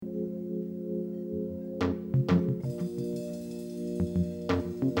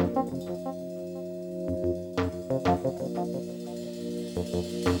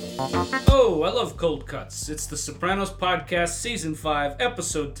Oh, I love cold cuts. It's the Sopranos podcast, season 5,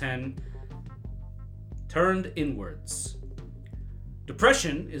 episode 10, Turned Inwards.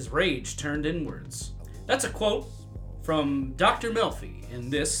 Depression is rage turned inwards. That's a quote from Dr. Melfi in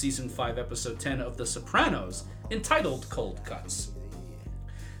this season 5, episode 10 of The Sopranos, entitled Cold Cuts.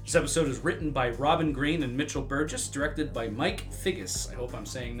 This episode is written by Robin Green and Mitchell Burgess, directed by Mike Figgis. I hope I'm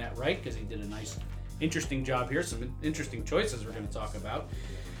saying that right, because he did a nice, interesting job here. Some interesting choices we're going to talk about.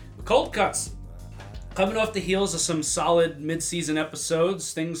 Cold Cuts. Coming off the heels of some solid mid-season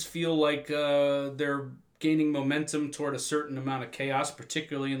episodes, things feel like they're gaining momentum toward a certain amount of chaos,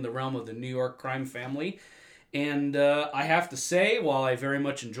 particularly in the realm of the New York crime family. And I have to say, while I very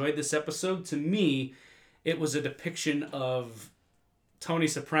much enjoyed this episode, to me, it was a depiction of Tony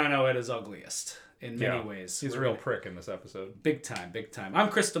Soprano at his ugliest in many ways. He's a real prick in this episode. Big time, big time. I'm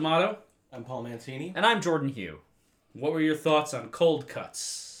Chris D'Amato. I'm Paul Mancini. And I'm Jordan Hugh. What were your thoughts on Cold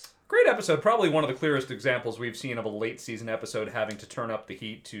Cuts? Great episode. Probably one of the clearest examples we've seen of a late season episode having to turn up the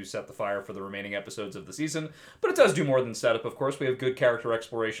heat to set the fire for the remaining episodes of the season. But it does do more than setup, of course. We have good character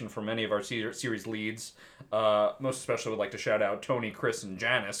exploration from many of our series leads. Most especially would like to shout out Tony, Chris, and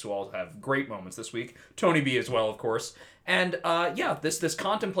Janice, who all have great moments this week. Tony B as well, of course. And this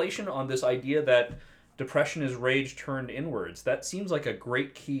contemplation on this idea that depression is rage turned inwards. That seems like a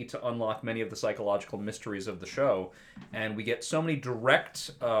great key to unlock many of the psychological mysteries of the show. And we get so many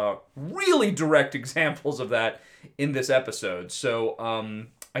direct, really direct examples of that in this episode. So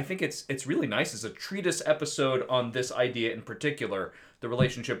I think it's really nice as a treatise episode on this idea in particular, the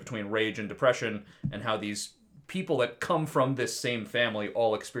relationship between rage and depression, and how these people that come from this same family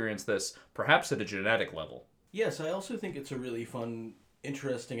all experience this, perhaps at a genetic level. Yes, I also think it's a really fun,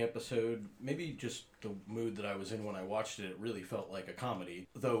 interesting episode. Maybe just the mood that I was in when I watched it, it really felt like a comedy,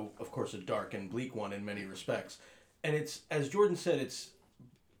 though, of course, a dark and bleak one in many respects. And it's, as Jordan said, it's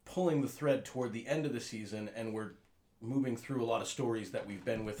pulling the thread toward the end of the season, and we're moving through a lot of stories that we've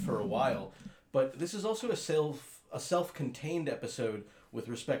been with for a while. But this is also a self-contained episode with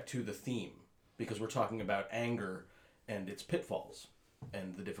respect to the theme, because we're talking about anger and its pitfalls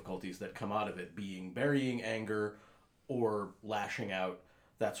and the difficulties that come out of it, being burying anger or lashing out,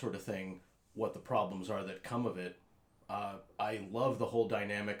 that sort of thing, what the problems are that come of it. I love the whole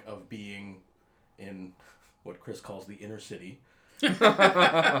dynamic of being in what Chris calls the inner city.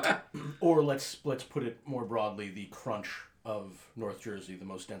 Or let's put it more broadly, the crunch of North Jersey, the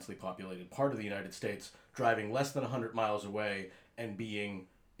most densely populated part of the United States, driving less than 100 miles away and being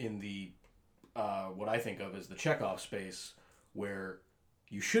in the, what I think of as the checkoff space, where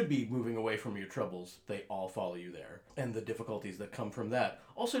you should be moving away from your troubles. They all follow you there. And the difficulties that come from that.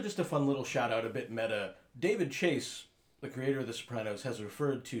 Also, just a fun little shout out, a bit meta. David Chase, the creator of The Sopranos, has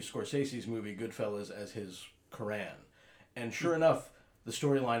referred to Scorsese's movie Goodfellas as his Koran. And sure enough, the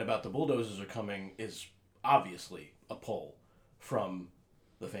storyline about the bulldozers are coming is obviously a pull from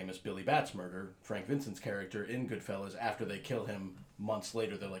the famous Billy Bats murder, Frank Vincent's character in Goodfellas. After they kill him months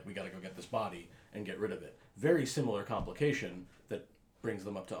later, they're like, we gotta go get this body and get rid of it. Very similar complication that brings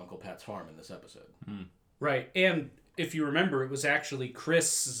them up to Uncle Pat's farm in this episode. Right, and if you remember, it was actually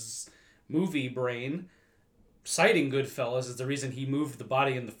Chris's movie brain citing Goodfellas as the reason he moved the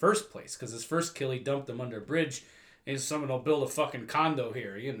body in the first place, because his first kill, he dumped him under a bridge, and someone will build a fucking condo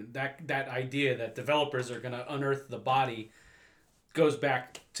here. You know, that idea that developers are going to unearth the body goes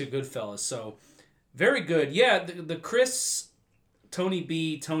back to Goodfellas. So, very good. Yeah, the Chris, Tony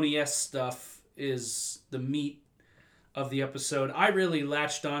B, Tony S stuff is the meat of the episode. I really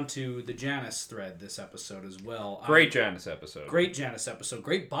latched onto the Janice thread this episode as well. Great Janice episode. Great Janice episode.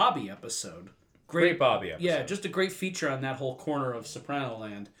 Great Bobby episode. Great Bobby episode. Yeah, just a great feature on that whole corner of Soprano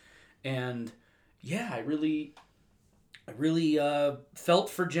land. And yeah, I really felt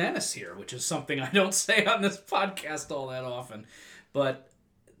for Janice here, which is something I don't say on this podcast all that often. But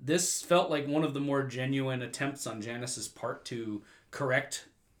this felt like one of the more genuine attempts on Janice's part to correct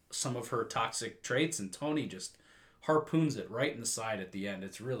some of her toxic traits, and Tony just harpoons it right in the side at the end.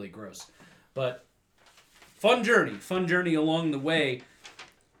 It's really gross. But fun journey along the way.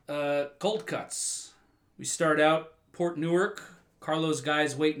 Cold cuts. We start out Port Newark. Carlo's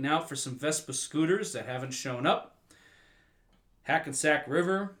guys waiting out for some Vespa scooters that haven't shown up. Hackensack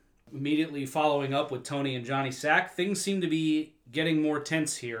River. Immediately following up with Tony and Johnny Sack. Things seem to be getting more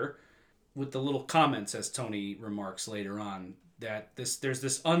tense here with the little comments, as Tony remarks later on, that there's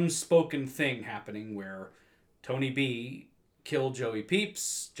this unspoken thing happening where Tony B killed Joey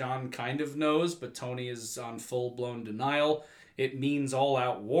Peeps. John kind of knows, but Tony is on full-blown denial. It means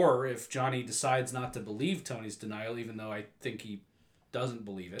all-out war if Johnny decides not to believe Tony's denial, even though I think he doesn't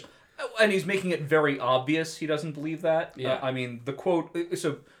believe it. And he's making it very obvious he doesn't believe that. Yeah. I mean, the quote...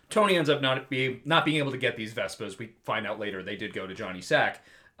 So Tony ends up not being able to get these Vespas. We find out later they did go to Johnny Sack.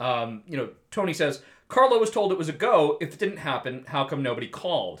 Tony says, Carlo was told it was a go. If it didn't happen, how come nobody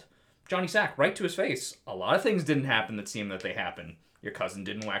called? Johnny Sack, right to his face. A lot of things didn't happen that seemed that they happened. Your cousin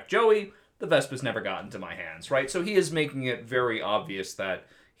didn't whack Joey. The Vespas never got into my hands, right? So he is making it very obvious that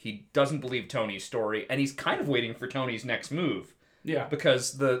he doesn't believe Tony's story, and he's kind of waiting for Tony's next move. Yeah.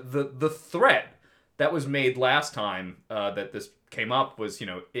 Because the threat that was made last time that this came up was,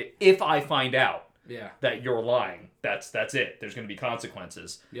 if I find out that you're lying, that's it. There's going to be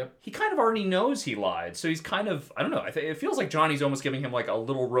consequences. Yep. He kind of already knows he lied, so he's kind of, I don't know, it feels like Johnny's almost giving him like a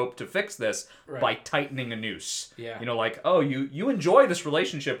little rope to fix this by tightening a noose. Yeah. You enjoy this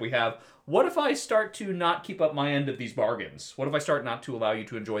relationship we have. What if I start to not keep up my end of these bargains? What if I start not to allow you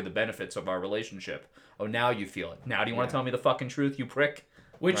to enjoy the benefits of our relationship? Oh, now you feel it. Now do you want to tell me the fucking truth, you prick?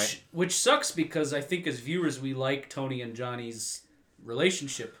 Which sucks because I think as viewers we like Tony and Johnny's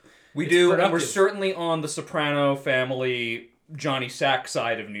relationship. We do, and we're certainly on the Soprano family, Johnny Sack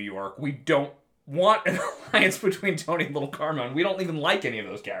side of New York. We don't want an alliance between Tony and Little Carmine. We don't even like any of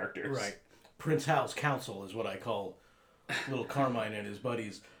those characters. Right. Prince Hal's council is what I call Little Carmine and his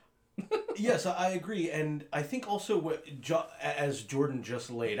buddies. Yes, I agree. And I think also as Jordan just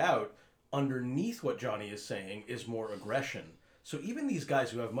laid out, underneath what Johnny is saying is more aggression. So even these guys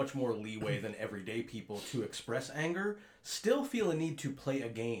who have much more leeway than everyday people to express anger still feel a need to play a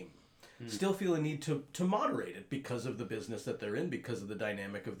game. Still feel a need to moderate it because of the business that they're in, because of the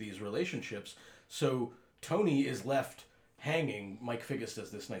dynamic of these relationships. So Tony is left hanging. Mike Figgis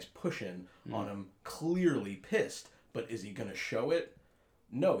does this nice push-in on him, clearly pissed. But is he going to show it?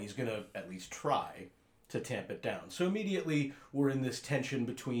 No, he's going to at least try to tamp it down. So immediately we're in this tension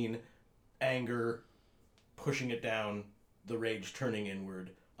between anger, pushing it down, the rage turning inward,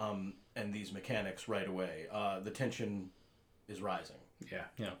 and these mechanics right away. The tension is rising.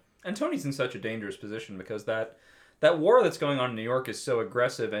 Yeah. And Tony's in such a dangerous position because that war that's going on in New York is so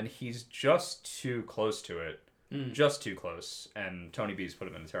aggressive, and he's just too close to it. Just too close. And Tony B's put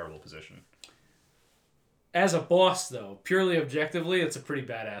him in a terrible position. As a boss, though, purely objectively, it's a pretty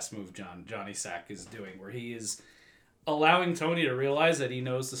badass move Johnny Sack is doing, where he is allowing Tony to realize that he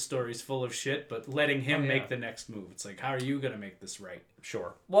knows the story's full of shit, but letting him make the next move. It's like, how are you going to make this right?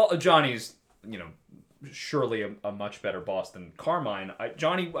 Sure. Well, Johnny's, surely a much better boss than Carmine.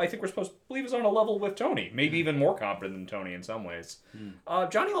 Johnny, I think we're supposed to believe, is on a level with Tony. Maybe even more competent than Tony in some ways.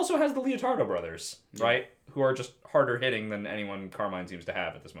 Johnny also has the Leotardo brothers, right? Who are just harder hitting than anyone Carmine seems to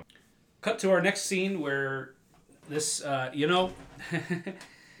have at this moment. Cut to our next scene where this,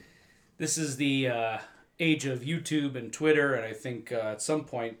 this is the age of YouTube and Twitter, and I think at some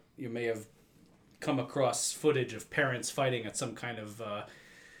point you may have come across footage of parents fighting at some kind of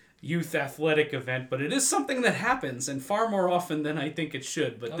youth athletic event, but it is something that happens, and far more often than I think it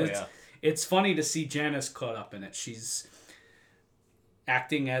should. But it's funny to see Janice caught up in it. She's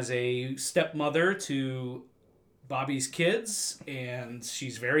acting as a stepmother to Bobby's kids, and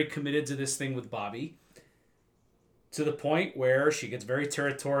she's very committed to this thing with Bobby, to the point where she gets very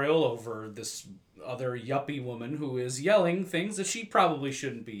territorial over this other yuppie woman who is yelling things that she probably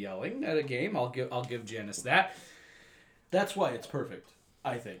shouldn't be yelling at a game. I'll give Janice that. That's why it's perfect,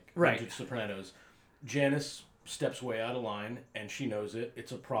 I think. Right. In Sopranos. Janice steps way out of line, and she knows it.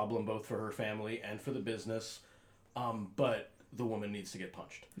 It's a problem both for her family and for the business. But the woman needs to get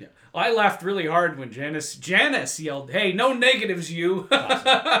punched. Yeah. I laughed really hard when Janice yelled, "Hey, no negatives, you."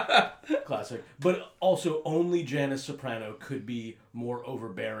 Classic. But also, only Janice Soprano could be more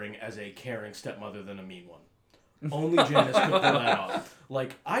overbearing as a caring stepmother than a mean one. Only Janice could pull that off.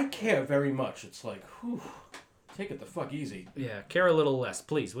 Like, I care very much. It's like, whew, take it the fuck easy. Yeah, care a little less,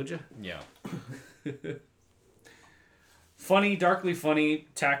 please, would you? Yeah. Funny, darkly funny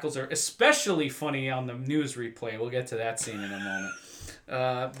tackles are especially funny on the news replay. We'll get to that scene in a moment.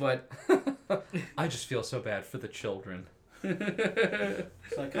 But I just feel so bad for the children.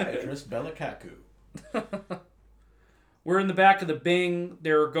 Psychiatrist Bella Kaku. We're in the back of the Bing.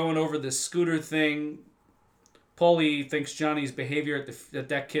 They're going over this scooter thing. Paulie thinks Johnny's behavior at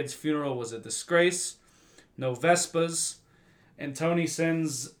that kid's funeral was a disgrace. No Vespas. And Tony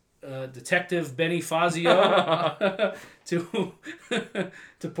sends Detective Benny Fazio to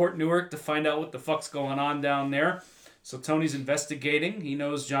Port Newark to find out what the fuck's going on down there. So Tony's investigating. He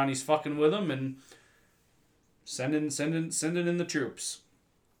knows Johnny's fucking with him and sending in the troops.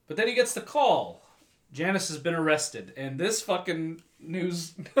 But then he gets the call. Janice has been arrested. And this fucking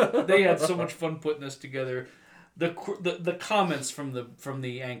news, they had so much fun putting this together. the comments from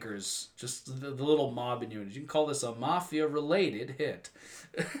the anchors, just the little mob in units. You can call this a mafia related hit.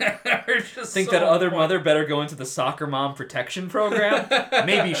 Think that other mother better go into the soccer mom protection program?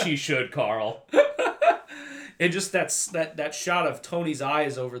 Maybe she should, Carl. And just that shot of Tony's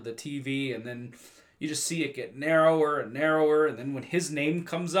eyes over the TV, and then you just see it get narrower and narrower, and then when his name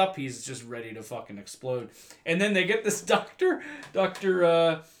comes up, he's just ready to fucking explode. And then they get this Dr.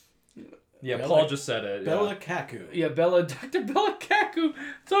 Yeah, Paul just said it. Bella Kaku. Yeah, Dr. Bella Kaku,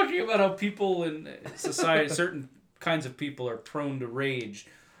 talking about how people in society, certain kinds of people are prone to rage.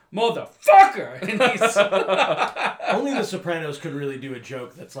 Motherfucker! And he's... Only The Sopranos could really do a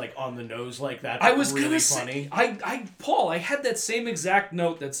joke that's like on the nose like that. I was really gonna funny. say, Paul, I had that same exact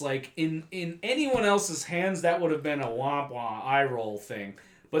note. That's like in anyone else's hands, that would have been a womp womp eye roll thing.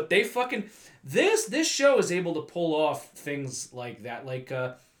 But they fucking this show is able to pull off things like that, like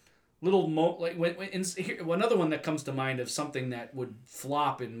little like another one that comes to mind of something that would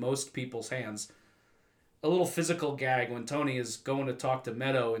flop in most people's hands. A little physical gag when Tony is going to talk to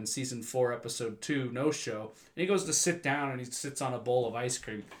Meadow in season 4, episode 2, No Show, and he goes to sit down and he sits on a bowl of ice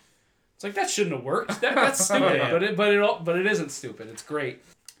cream. It's like, that shouldn't have worked. That's stupid, yeah. but it isn't stupid. It's great.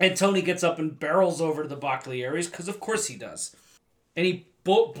 And Tony gets up and barrels over to the Bacalieri's because of course he does, and he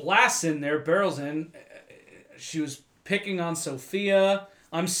blasts in there, barrels in. She was picking on Sophia.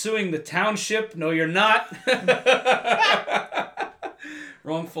 I'm suing the township. No, you're not.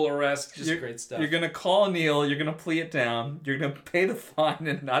 Wrongful arrest, great stuff. You're going to call Neil, you're going to plea it down, you're going to pay the fine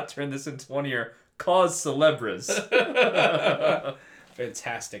and not turn this into one of your cause celebres.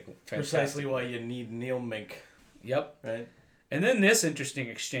 Fantastic. Precisely why you need Neil Mink. Yep. Right? And then this interesting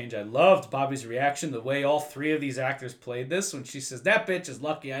exchange. I loved Bobby's reaction, the way all 3 of these actors played this, when she says, that bitch is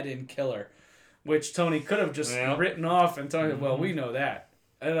lucky I didn't kill her. Which Tony could have just written off, and Tony, well, we know that.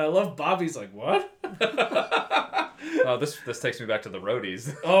 And I love Bobby's like, what? Oh, this takes me back to the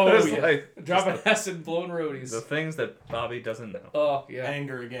roadies. Oh, yeah. Like, dropping acid, blowing roadies. The things that Bobby doesn't know. Oh, yeah.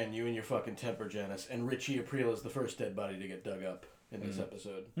 Anger again, you and your fucking temper, Janice. And Richie April is the first dead body to get dug up in this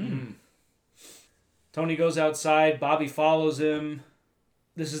episode. Tony goes outside. Bobby follows him.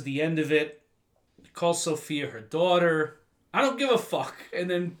 This is the end of it. He calls Sophia her daughter. I don't give a fuck. And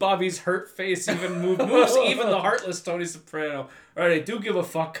then Bobby's hurt face even moves even the heartless Tony Soprano. All right, I do give a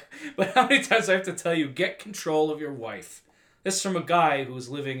fuck. But how many times do I have to tell you, get control of your wife? This is from a guy who's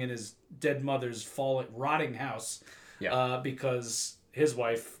living in his dead mother's rotting house because his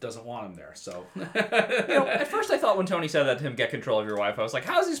wife doesn't want him there. So, at first I thought when Tony said that to him, get control of your wife, I was like,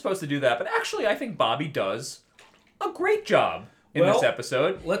 how is he supposed to do that? But actually, I think Bobby does a great job in this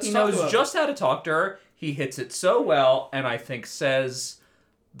episode. He knows just how to talk to her. He hits it so well, and I think says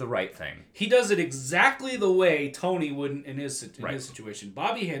the right thing. He does it exactly the way Tony would in his situation.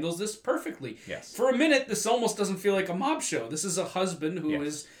 Bobby handles this perfectly. Yes. For a minute, this almost doesn't feel like a mob show. This is a husband who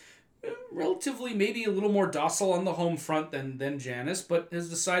is relatively maybe a little more docile on the home front than Janice, but has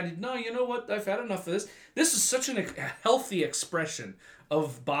decided, no, you know what? I've had enough of this. This is such a healthy expression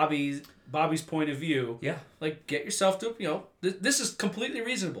of Bobby's point of view. Yeah. Like, get yourself to, this is completely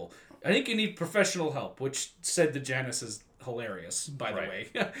reasonable. I think you need professional help, which said to Janice is hilarious, by the way.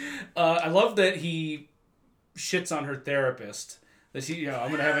 I love that he shits on her therapist. That he, I'm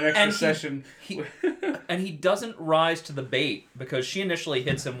going to have an extra session. And he doesn't rise to the bait because she initially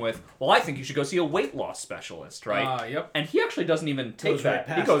hits him with, well, I think you should go see a weight loss specialist, right? Yep. And he actually doesn't even take that.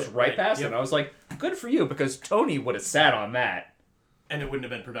 He goes right past it. And I was like, good for you, because Tony would have sat on that. And it wouldn't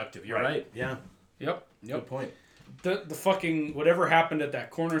have been productive. You're right. Yeah. Yep. Good point. The fucking whatever happened at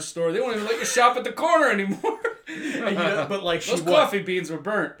that corner store, they won't even let you shop at the corner anymore. But like those coffee beans were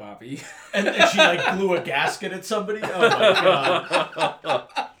burnt, Bobby. And she like blew a gasket at somebody. Oh my god!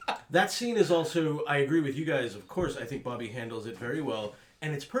 That scene is also. I agree with you guys. Of course, I think Bobby handles it very well,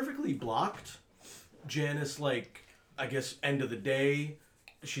 and it's perfectly blocked. Janice, like, I guess end of the day,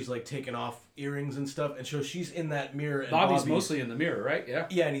 she's like taking off earrings and stuff, and so she's in that mirror. And Bobby's mostly in the mirror, right? Yeah.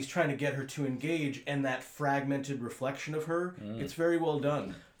 Yeah, and he's trying to get her to engage, and that fragmented reflection of her, it's very well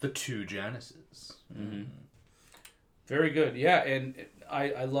done. The two Janices. Mm-hmm. Very good, yeah, and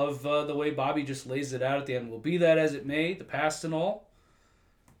I love the way Bobby just lays it out at the end. Well, be that as it may, the past and all.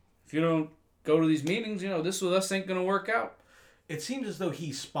 If you don't go to these meetings, this with us ain't gonna work out. It seems as though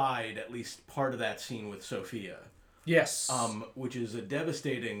he spied at least part of that scene with Sophia. Yes. Which is a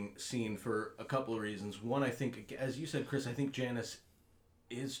devastating scene for a couple of reasons. One, I think, as you said, Chris, I think Janice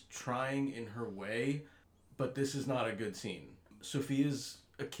is trying in her way, but this is not a good scene. Sophia's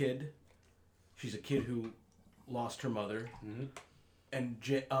a kid. She's a kid who lost her mother. Mm-hmm. And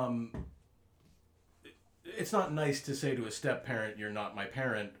it's not nice to say to a step-parent, you're not my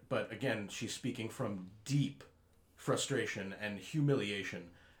parent, but again, she's speaking from deep frustration and humiliation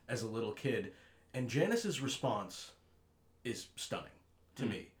as a little kid. And Janice's response is stunning to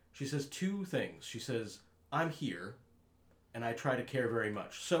me. She says two things. She says, I'm here, and I try to care very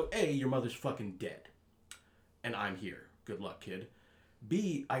much. So, A, your mother's fucking dead, and I'm here. Good luck, kid.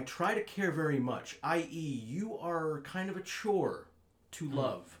 B, I try to care very much, i.e., you are kind of a chore to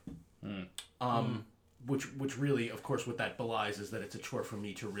love. Which really, of course, what that belies is that it's a chore for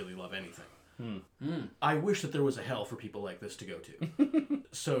me to really love anything. I wish that there was a hell for people like this to go to.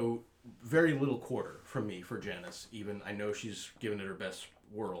 So, very little quarter from me for Janice. Even, I know she's given it her best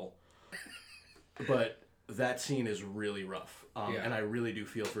whirl. But that scene is really rough. And I really do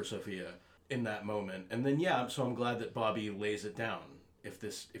feel for Sophia in that moment. And then, so I'm glad that Bobby lays it down.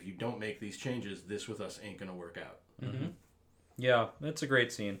 If you don't make these changes, this with us ain't gonna work out. Mm-hmm. Yeah, that's a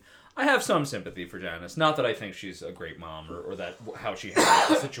great scene. I have some sympathy for Janice. Not that I think she's a great mom or that how she handles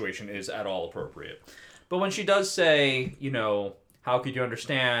the situation is at all appropriate. But when she does say, how could you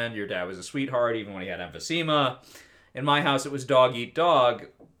understand? Your dad was a sweetheart even when he had emphysema. In my house, it was dog eat dog.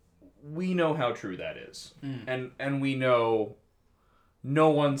 We know how true that is. And we know no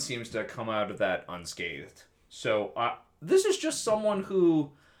one seems to come out of that unscathed. So this is just someone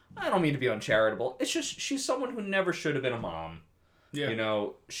who, I don't mean to be uncharitable, it's just she's someone who never should have been a mom. Yeah.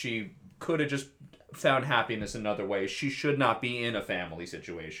 She could have just found happiness another way. She should not be in a family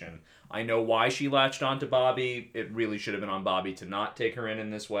situation. I know why she latched onto Bobby. It really should have been on Bobby to not take her in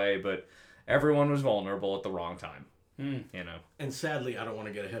this way, but everyone was vulnerable at the wrong time. And sadly, I don't want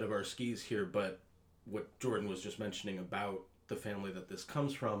to get ahead of our skis here, but what Jordan was just mentioning about the family that this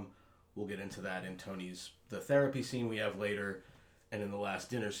comes from, we'll get into that in the therapy scene we have later, and in the last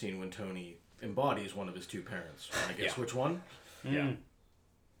dinner scene when Tony embodies one of his two parents. I guess which one? Yeah.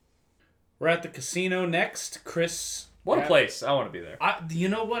 We're at the casino next. Chris. What a place. I want to be there. You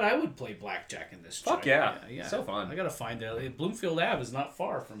know what? I would play blackjack in this. Fuck yeah. So fun. I got to find it. Bloomfield Ave is not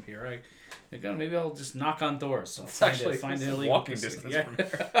far from here. Maybe I'll just knock on doors. It's actually find an walking distance from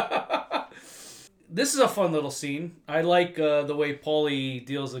here. This is a fun little scene. I like the way Paulie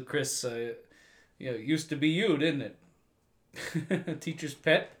deals with Chris. Used to be you, didn't it? Teacher's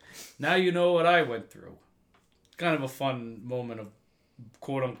pet. Now you know what I went through. Kind of a fun moment of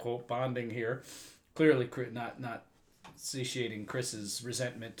quote-unquote bonding here. Clearly not satiating Chris's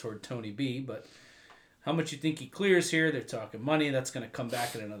resentment toward Tony B, but how much you think he clears here? They're talking money. That's going to come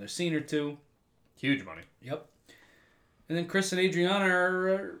back in another scene or two. Huge money. Yep. And then Chris and Adriana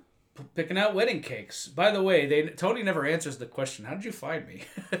are picking out wedding cakes. By the way, Tony never answers the question, how did you find me?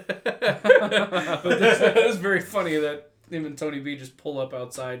 But it was very funny that him and Tony B just pull up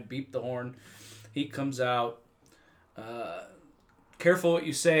outside, beep the horn. He comes out. Careful what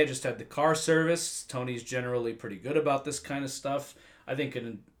you say. I just had the car service. Tony's generally pretty good about this kind of stuff. I think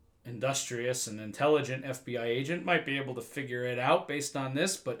an industrious and intelligent FBI agent might be able to figure it out based on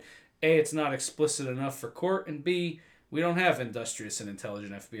this, but A, it's not explicit enough for court, and B, we don't have industrious and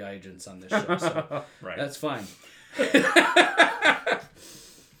intelligent FBI agents on this show, so right. That's fine.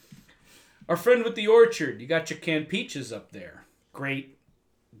 Our friend with the orchard, you got your canned peaches up there. Great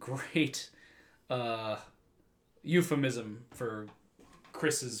euphemism for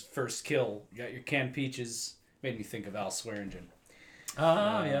Chris's first kill. You got your canned peaches. Made me think of Al Swearingen.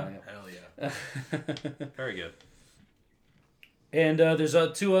 Yeah. Hell yeah. Very good. And there's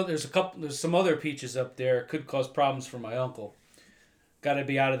some other peaches up there. Could cause problems for my uncle. Got to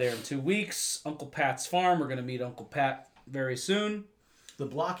be out of there in 2 weeks. Uncle Pat's farm. We're gonna meet Uncle Pat very soon. The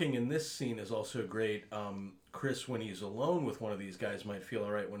blocking in this scene is also great. Chris, when he's alone with one of these guys, might feel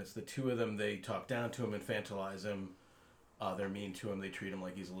all right. When it's the two of them, they talk down to him, infantilize him. They're mean to him. They treat him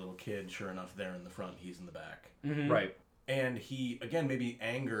like he's a little kid. Sure enough, they're in the front. He's in the back. Mm-hmm. Right. And he, again, maybe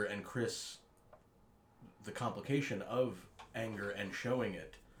anger and Chris, the complication of anger and showing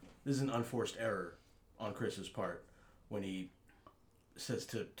it. This is an unforced error on Chris's part when he says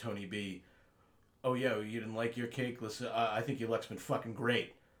to Tony B, oh, yeah, you didn't like your cake? Listen, I think your luck's been fucking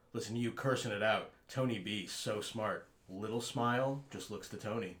great. Listen to you cursing it out. Tony B, so smart. Little smile, just looks to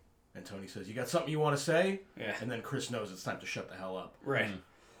Tony. And Tony says, you got something you want to say? Yeah. And then Chris knows it's time to shut the hell up. Right.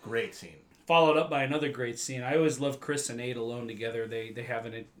 Great scene. Followed up by another great scene. I always love Chris and Aid alone together. They have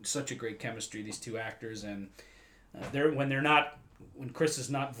such a great chemistry, these two actors. And when Chris is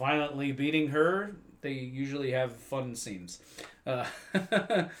not violently beating her, they usually have fun scenes.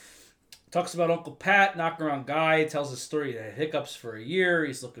 Talks about Uncle Pat, knock-around guy, tells his story. He had hiccups for a year.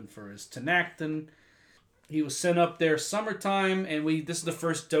 He's looking for his Tinactin. He was sent up there summertime, and this is the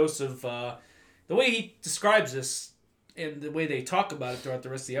first dose of the way he describes this and the way they talk about it throughout the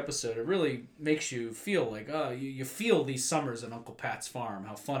rest of the episode. It really makes you feel like you feel these summers at Uncle Pat's farm,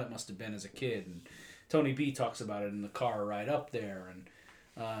 how fun it must have been as a kid, and Tony B talks about it in the car ride up there,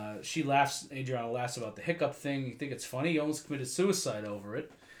 and she laughs. Adriana laughs about the hiccup thing. You think it's funny? He almost committed suicide over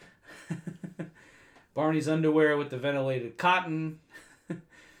it. Barney's underwear with the ventilated cotton.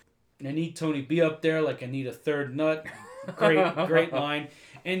 I need Tony B up there like I need a third nut. Great line.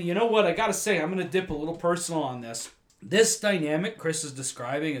 And you know what? I gotta say, I'm gonna dip a little personal on this. This dynamic Chris is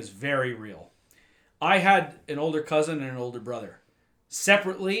describing is very real. I had an older cousin and an older brother.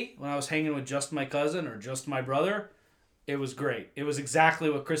 Separately, when I was hanging with just my cousin or just my brother, it was great. It was exactly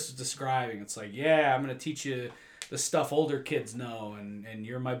what Chris was describing. It's like, yeah, I'm gonna teach you the stuff older kids know, and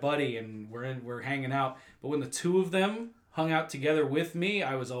you're my buddy, and we're hanging out. But when the two of them hung out together with me,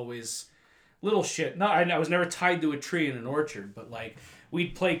 I was always little shit. No, I was never tied to a tree in an orchard, but like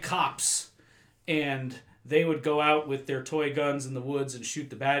we'd play cops, and they would go out with their toy guns in the woods and shoot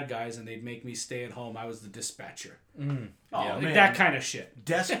the bad guys, and they'd make me stay at home. I was the dispatcher. Mm. Oh, Yeah. Like man. that kind of shit.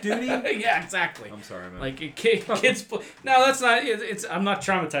 Desk duty? Yeah, exactly. I'm sorry, man. Like kids. No, that's not. It's. I'm not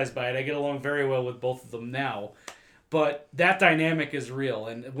traumatized by it. I get along very well with both of them now, but that dynamic is real.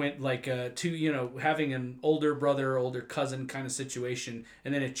 And went like having an older brother, older cousin kind of situation,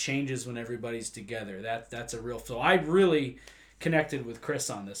 and then it changes when everybody's together. That's a real. So I really connected with Chris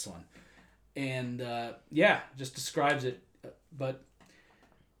on this one, and just describes it. But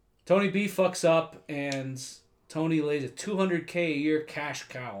Tony B fucks up, and Tony lays a $200K a year cash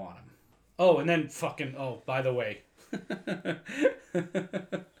cow on him. Oh, and then by the way.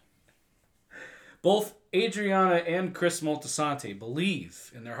 Both Adriana and Chris Moltisanti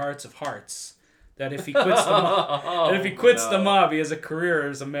believe in their hearts of hearts that if he quits the mob, he has a career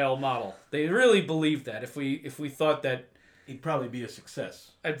as a male model. They really believe that. If we thought that, He'd probably be a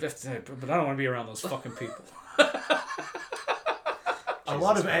success. but I don't want to be around those fucking people. A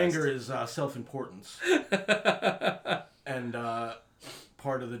lot of Christ. anger is self-importance. And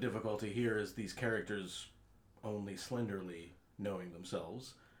part of the difficulty here is these characters only slenderly knowing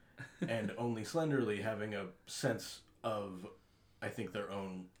themselves and only slenderly having a sense of, I think, their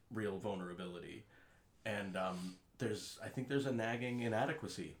own real vulnerability. And I think there's a nagging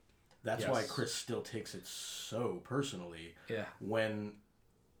inadequacy. That's why Yes. Chris still takes it so personally. Yeah. When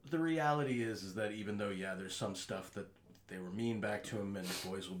the reality is that even though, there's some stuff that they were mean back to him and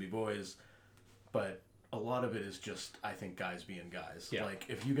boys will be boys, but a lot of it is just, I think, guys being guys. Yeah. Like,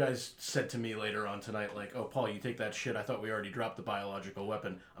 if you guys said to me later on tonight, like, oh, Paul, you take that shit, I thought we already dropped the biological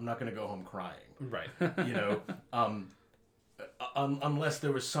weapon, I'm not going to go home crying. Right. You know? Unless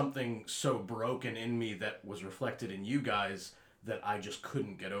there was something so broken in me that was reflected in you guys that I just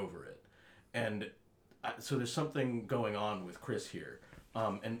couldn't get over it. And so there's something going on with Chris here.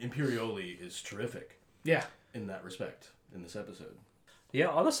 And Imperioli is terrific Yeah. in that respect in this episode. Yeah,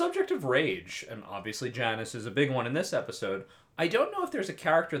 on the subject of rage, and obviously Janice is a big one in this episode, I don't know if there's a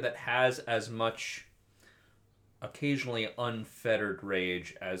character that has as much occasionally unfettered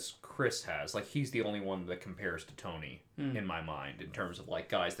rage as Chris has. Like, he's the only one that compares to Tony, in my mind, in terms of, like,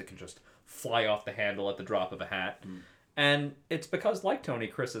 guys that can just fly off the handle at the drop of a hat. And it's because, like Tony,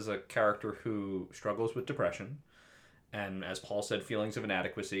 Chris is a character who struggles with depression, and as Paul said, feelings of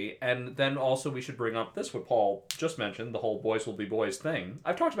inadequacy. And then also we should bring up this, what Paul just mentioned, the whole boys will be boys thing.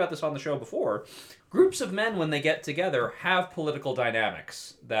 I've talked about this on the show before. Groups of men, when they get together, have political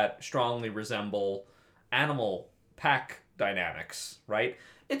dynamics that strongly resemble animal pack dynamics, right?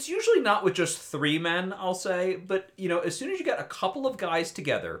 It's usually not with just three men, I'll say, but, as soon as you get a couple of guys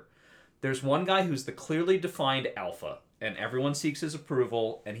together, there's one guy who's the clearly defined alpha, and everyone seeks his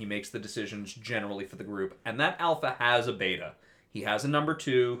approval, and he makes the decisions generally for the group. And that alpha has a beta. He has a number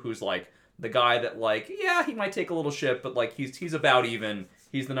two who's like the guy that, like, yeah, he might take a little shit, but like he's about even.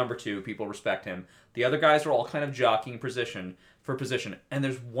 He's the number two. People respect him. The other guys are all kind of jockeying position. And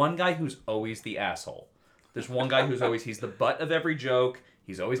there's one guy who's always the asshole. There's one guy who's always, he's the butt of every joke.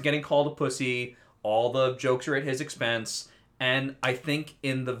 He's always getting called a pussy. All the jokes are at his expense. And I think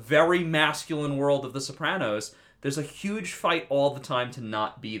in the very masculine world of The Sopranos, there's a huge fight all the time to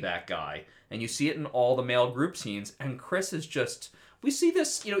not be that guy. And you see it in all the male group scenes. And Chris is just... We see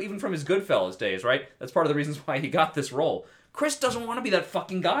this, even from his Goodfellas days, right? That's part of the reasons why he got this role. Chris doesn't want to be that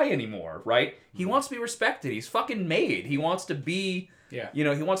fucking guy anymore, right? He wants to be respected. He's fucking made. He wants to be... Yeah. He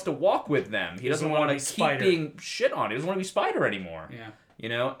wants to walk with them. He doesn't want to keep Spider. being shit on. He doesn't want to be Spider anymore. Yeah.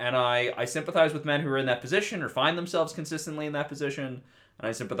 And I sympathize with men who are in that position or find themselves consistently in that position, and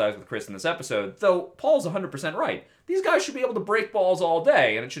I sympathize with Chris in this episode, though Paul's 100% right. These guys should be able to break balls all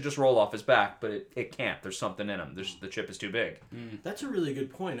day, and it should just roll off his back, but it can't. There's something in him. The chip is too big. That's a really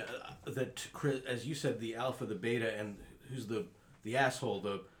good point. That Chris, as you said, the alpha, the beta, and who's the asshole,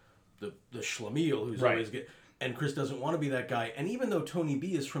 the schlemiel who's Right. always get. And Chris doesn't want to be that guy. And even though Tony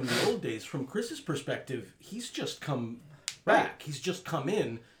B is from the old days, from Chris's perspective, he's just come back. He's just come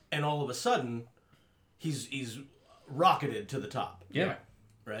in, and all of a sudden, he's rocketed to the top. Yeah.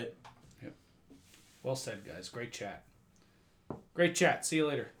 Right? Yep. Well said, guys. Great chat. Great chat. See you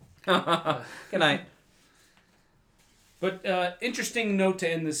later. Good night. But interesting note to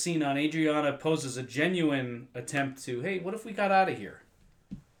end the scene on. Adriana poses a genuine attempt to, hey, what if we got out of here?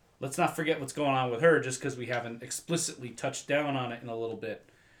 Let's not forget what's going on with her just because we haven't explicitly touched down on it in a little bit.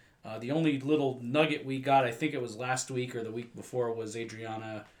 The only little nugget we got, I think it was last week or the week before, was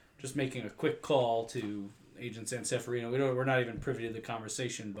Adriana just making a quick call to Agent Sanseverino. We're not even privy to the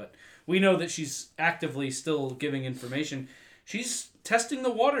conversation, but we know that she's actively still giving information. She's testing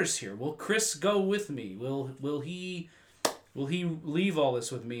the waters here. Will Chris go with me? Will he leave all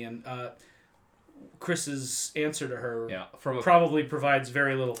this with me? And Chris's answer to her probably provides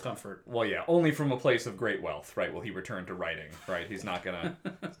very little comfort. Well, yeah, only from a place of great wealth, right? Will he return to writing, right? He's not gonna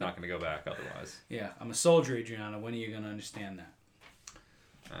go back otherwise. Yeah, I'm a soldier, Adriana. When are you gonna understand that?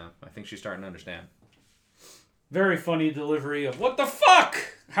 I think she's starting to understand. Very funny delivery of "what the fuck."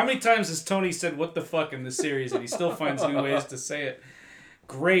 How many times has Tony said "what the fuck" in this series, and he still finds new ways to say it?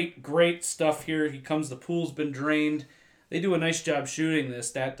 Great stuff here. He comes. The pool's been drained. They do a nice job shooting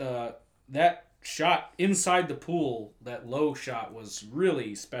this. That shot inside the pool, that low shot, was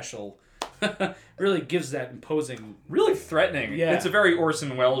really special. Really gives that imposing, really threatening. Yeah. It's a very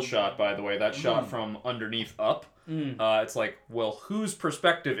Orson Welles shot, by the way. That shot from underneath up. It's like, well, whose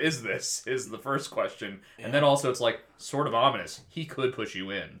perspective is this? Is the first question, and then also it's like sort of ominous. He could push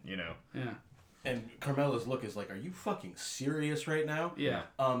you in, you know. Yeah. And Carmela's look is like, are you fucking serious right now? Yeah.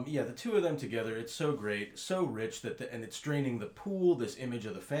 The two of them together, it's so great, so rich, and it's draining the pool, this image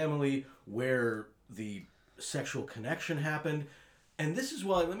of the family, where the sexual connection happened. And this is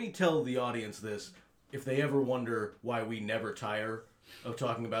why, let me tell the audience this, if they ever wonder why we never tire of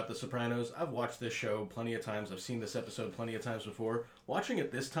talking about The Sopranos. I've watched this show plenty of times. I've seen this episode plenty of times before. Watching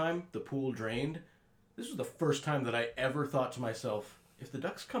it this time, the pool drained, this was the first time that I ever thought to myself, if the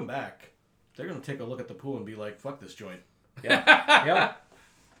Ducks come back, they're going to take a look at the pool and be like, fuck this joint. Yeah.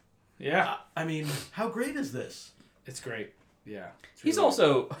 Yeah. I mean, how great is this? It's great. Yeah. He's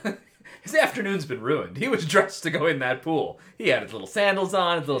also... His afternoon's been ruined. He was dressed to go in that pool. He had his little sandals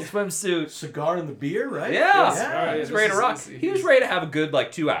on, his little swimsuit. Cigar and the beer, right? Yeah. He was ready to rock. He was ready to have a good,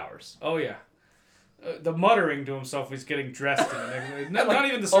 2 hours. Oh, yeah. The muttering to himself, he's getting dressed. Not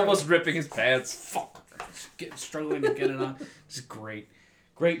even the almost ripping his pants. Fuck. Struggling to get it on. It's great.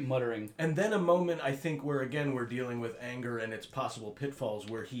 Great muttering. And then a moment, I think, where, again, we're dealing with anger and its possible pitfalls,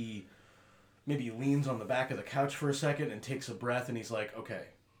 where he maybe leans on the back of the couch for a second and takes a breath, and he's like, okay,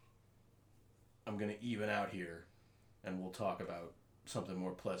 I'm going to even out here, and we'll talk about something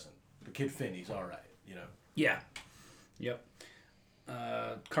more pleasant. The kid Finn, he's all right, you know? Yeah. Yep.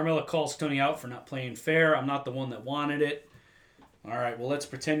 Carmela calls Tony out for not playing fair. I'm not the one that wanted it. All right, well, let's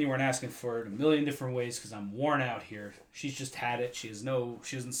pretend you weren't asking for it a million different ways because I'm worn out here. She's just had it. She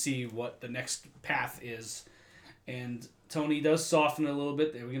doesn't see what the next path is. And Tony does soften it a little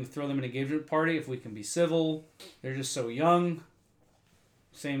bit. We're going to throw them an engagement party if we can be civil. They're just so young.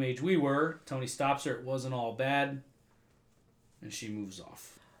 Same age we were. Tony stops her. It wasn't all bad. And she moves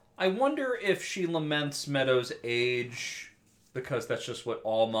off. I wonder if she laments Meadows' age because that's just what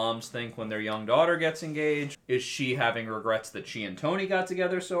all moms think when their young daughter gets engaged. Is she having regrets that she and Tony got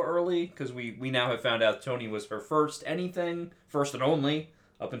together so early? Because we now have found out Tony was her first anything, first and only,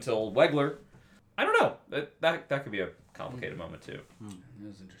 up until Wegler. I don't know. That could be a complicated moment, too. That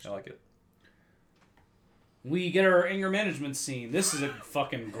was interesting. I like it. We get our anger management scene. This is a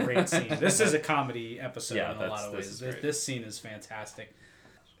fucking great scene. This is a comedy episode in a lot of ways. This scene is fantastic.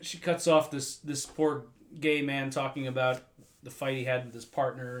 She cuts off this poor gay man talking about the fight he had with his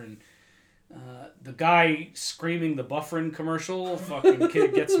partner, and the guy screaming the Bufferin commercial fucking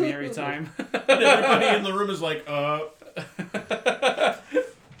kid gets me every time. And everybody in the room is like,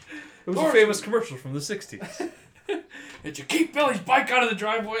 It was a famous commercial from the 60s. Did you keep Billy's bike out of the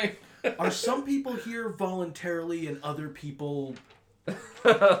driveway? Are some people here voluntarily and other people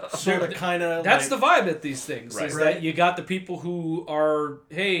sort of kind of... That's the vibe at these things. Right. Is that you got the people who are,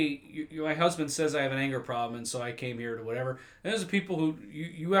 hey, my husband says I have an anger problem and so I came here to whatever. And there's the people who,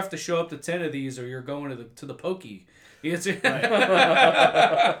 you have to show up to 10 of these or you're going to the pokey. It's, right.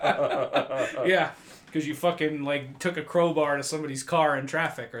 Yeah. Because you fucking, took a crowbar to somebody's car in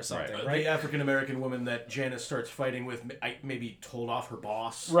traffic or something, right? The African-American woman that Janice starts fighting with maybe told off her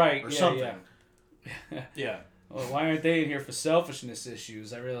boss. Right, or yeah, something. Yeah. Yeah. Well, why aren't they in here for selfishness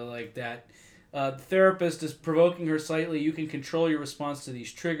issues? I really like that. The therapist is provoking her slightly. You can control your response to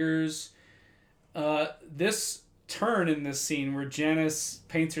these triggers. This turn in this scene where Janice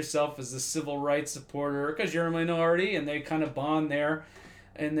paints herself as a civil rights supporter because you're a minority, and they kind of bond there.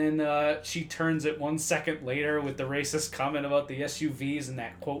 And then she turns it 1 second later with the racist comment about the SUVs and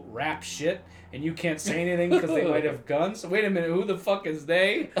that, quote, rap shit. And you can't say anything because they might have guns. Wait a minute, who the fuck is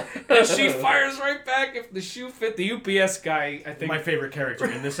they? And she fires right back if the shoe fit. The UPS guy, I think. My favorite character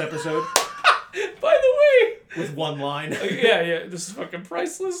in this episode. By the way. With one line. Yeah, this is fucking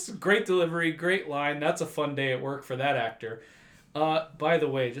priceless. Great delivery, great line. That's a fun day at work for that actor. By the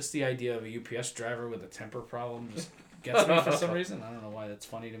way, just the idea of a UPS driver with a temper problem just gets me for some reason. I don't know why that's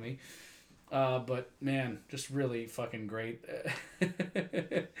funny to me. But man, just really fucking great.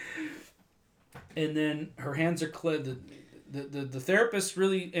 And then her hands are clear. The therapist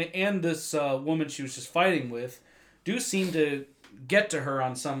really, and this woman she was just fighting with, do seem to get to her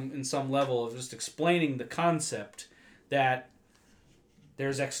in some level of just explaining the concept that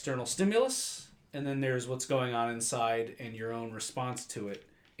there's external stimulus and then there's what's going on inside and your own response to it.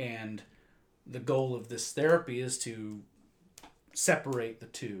 And the goal of this therapy is to separate the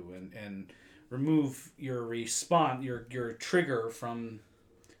two and remove your response, your trigger from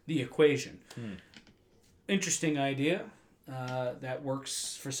the equation. Interesting idea. That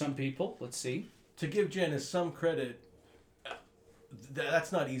works for some people. Let's see. To give Janice some credit,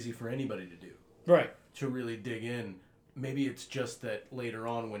 that's not easy for anybody to do. Right. To really dig in. Maybe it's just that later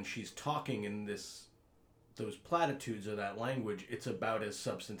on when she's talking in those platitudes or that language, it's about as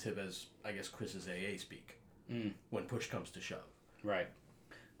substantive as, I guess, Chris's AA speak. When push comes to shove. Right.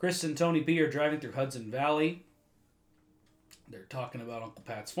 Chris and Tony B are driving through Hudson Valley. They're talking about Uncle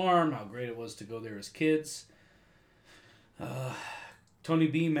Pat's farm, how great it was to go there as kids. Tony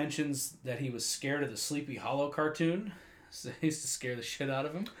B mentions that he was scared of the Sleepy Hollow cartoon. So he used to scare the shit out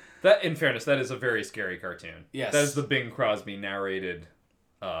of him. That, in fairness, that is a very scary cartoon. Yes. That is the Bing Crosby narrated.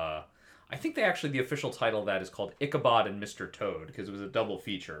 I think the official title of that is called Ichabod and Mr. Toad, because it was a double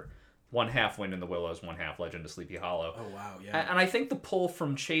feature. One half Wind in the Willows, one half Legend of Sleepy Hollow. Oh, wow, yeah. And I think the pull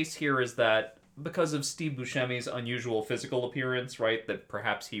from Chase here is that because of Steve Buscemi's unusual physical appearance, right, that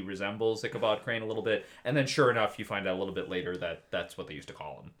perhaps he resembles Ichabod Crane a little bit. And then sure enough, you find out a little bit later that that's what they used to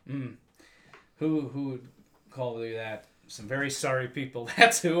call him. Who would call you that? Some very sorry people.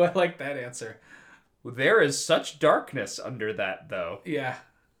 That's who. I like that answer. There is such darkness under that, though. Yeah.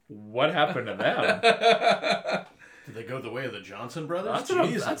 What happened to them? Did they go the way of the Johnson brothers?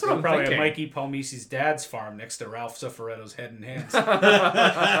 That's what I'm Probably thinking. at Mikey Palmisi's dad's farm next to Ralph Cifaretto's Head and Hands.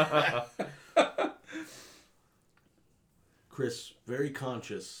 Chris, very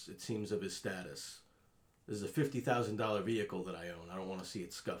conscious, it seems, of his status. This is a $50,000 vehicle that I own. I don't want to see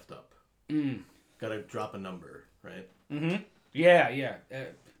it scuffed up. Gotta drop a number, right? Mm-hmm. Yeah.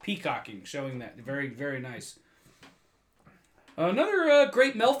 Peacocking, showing that. Very, very nice. Another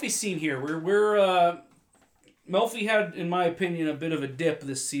great Melfi scene here. Melfi had, in my opinion, a bit of a dip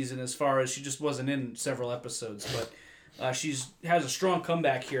this season as far as she just wasn't in several episodes, but she's has a strong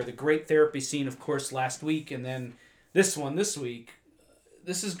comeback here. The great therapy scene, of course, last week, and then this one this week.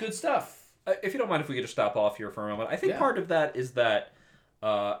 This is good stuff. If you don't mind if we could just stop off here for a moment. I think part of that is that,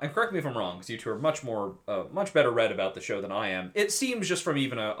 and correct me if I'm wrong, because you two are much better read about the show than I am. It seems just from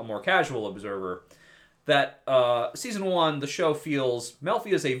even a more casual observer that season 1, the show feels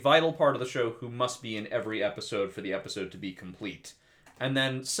Melfi is a vital part of the show who must be in every episode for the episode to be complete. And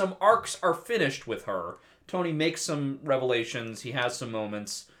then some arcs are finished with her. Tony makes some revelations, he has some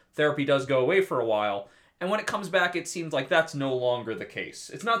moments, therapy does go away for a while, and when it comes back it seems like that's no longer the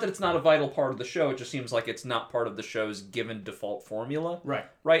case. It's not that it's not a vital part of the show, it just seems like it's not part of the show's given default formula.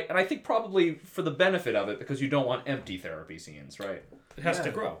 Right? And I think probably for the benefit of it, because you don't want empty therapy scenes, right? It has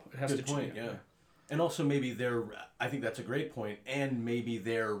to grow. It has Good to point, change. yeah. And also maybe I think that's a great point, and maybe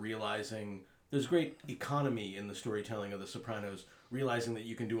they're realizing there's great economy in the storytelling of The Sopranos, realizing that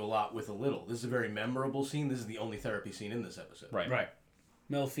you can do a lot with a little. This is a very memorable scene. This is the only therapy scene in this episode. Right.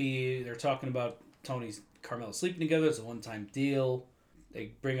 Melfi, they're talking about Tony's Carmela sleeping together. It's a one-time deal.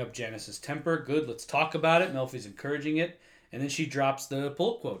 They bring up Janice's temper. Good, let's talk about it. Melfi's encouraging it. And then she drops the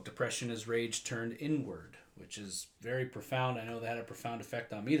pull quote, "Depression is rage turned inward," which is very profound. I know that had a profound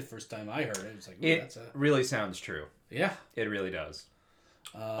effect on me the first time I heard it. It was like, It really sounds true. Yeah. It really does.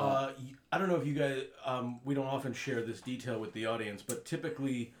 I don't know if you guys, we don't often share this detail with the audience, but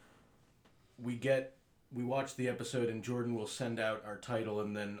typically we watch the episode and Jordan will send out our title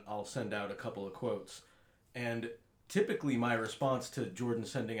and then I'll send out a couple of quotes. And typically my response to Jordan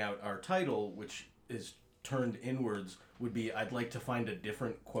sending out our title, which is turned inwards, would be, I'd like to find a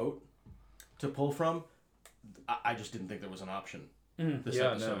different quote to pull from. I just didn't think there was an option this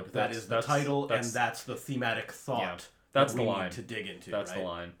episode. No, that is the title, and that's the thematic thought. That's that the we line need to dig into. That's right? the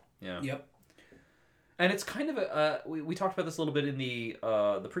line. Yeah. Yep. And it's kind of we talked about this a little bit in the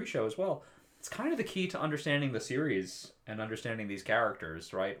pre-show as well. It's kind of the key to understanding the series and understanding these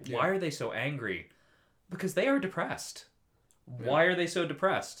characters, right? Yeah. Why are they so angry? Because they are depressed. Why are they so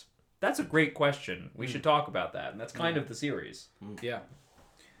depressed? That's a great question. We should talk about that, and that's kind of the series. Yeah.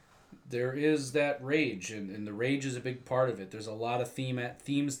 There is that rage, and the rage is a big part of it. There's a lot of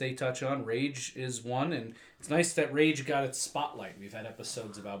themes they touch on. Rage is one, and it's nice that rage got its spotlight. We've had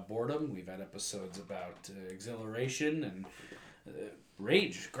episodes about boredom. We've had episodes about exhilaration and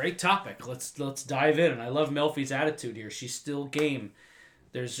rage. Great topic. Let's dive in. And I love Melfi's attitude here. She's still game.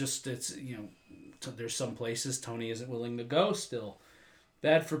 There's just there's some places Tony isn't willing to go still.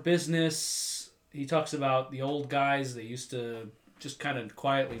 Bad for business. He talks about the old guys. They used to just kind of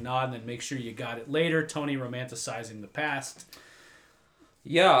quietly nod and then make sure you got it later. Tony romanticizing the past.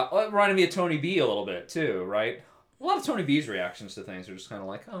 Yeah, it reminded me of Tony B a little bit too, right? A lot of Tony B's reactions to things are just kind of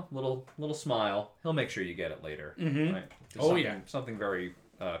like, oh, little smile. He'll make sure you get it later. Mm-hmm. Right? Something very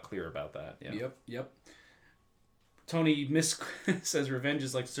clear about that. Yeah. Yep. Tony says revenge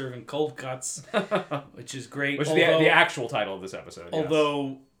is like serving cold cuts, which is great. Which is the actual title of this episode.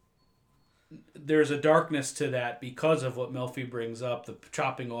 Although there's a darkness to that because of what Melfi brings up, the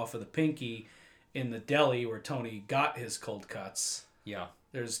chopping off of the pinky in the deli where Tony got his cold cuts. Yeah.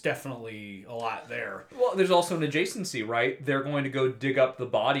 There's definitely a lot there. Well, there's also an adjacency, right? They're going to go dig up the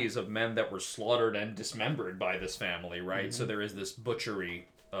bodies of men that were slaughtered and dismembered by this family, right? Mm-hmm. So there is this butchery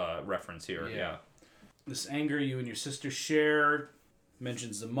reference here. Yeah. This anger you and your sister share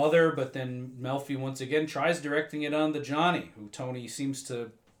mentions the mother, but then Melfi once again tries directing it on the Johnny, who Tony seems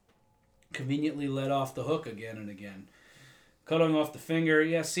to conveniently let off the hook again and again. Cutting off the finger.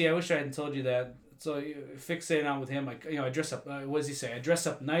 Yeah, see, I wish I hadn't told you that. So fixating on with him, I dress up. What does he say? I dress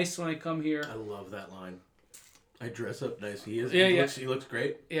up nice when I come here. I love that line. I dress up nice. He looks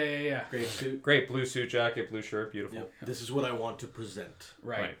great. Yeah. Great suit. Great blue suit jacket, blue shirt, beautiful. Yep. This is what I want to present.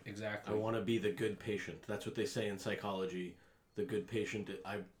 Right. Exactly. I want to be the good patient. That's what they say in psychology. The good patient.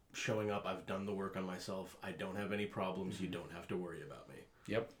 I'm showing up. I've done the work on myself. I don't have any problems. You don't have to worry about me.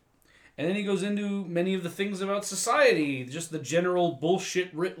 Yep. And then he goes into many of the things about society, just the general bullshit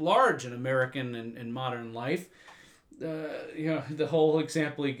writ large in American and modern life. The whole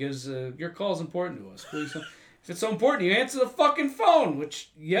example he gives, your call's important to us. Please, if it's so important, you answer the fucking phone,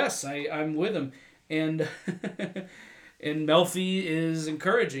 which, yes, I'm with him. And and Melfi is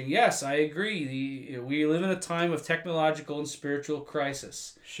encouraging. Yes, I agree. We live in a time of technological and spiritual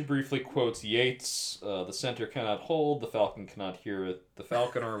crisis. She briefly quotes Yeats, the center cannot hold, the falcon cannot hear the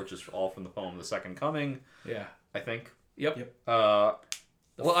falconer, which is all from the poem The Second Coming. Yeah. I think. Yep. I'm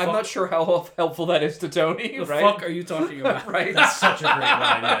not sure how helpful that is to Tony, the right? fuck are you talking about? Right? That's such a great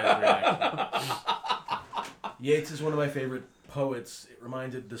line. Yeah, Yeats is one of my favorite poets. It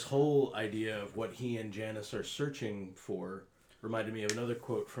reminded this whole idea of what he and Janice are searching for. Reminded me of another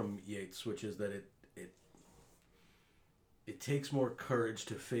quote from Yeats, which is that it takes more courage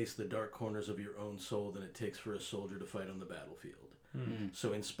to face the dark corners of your own soul than it takes for a soldier to fight on the battlefield. Mm-hmm.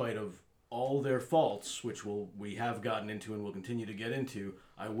 So in spite of all their faults, which we have gotten into and will continue to get into,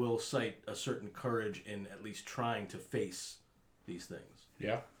 I will cite a certain courage in at least trying to face these things.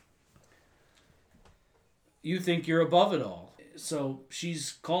 Yeah. You think you're above it all. So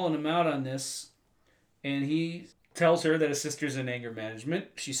she's calling him out on this, and he tells her that his sister's in anger management.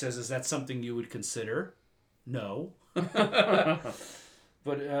 She says, is that something you would consider? No.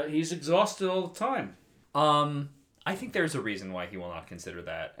 But he's exhausted all the time. I think there's a reason why he will not consider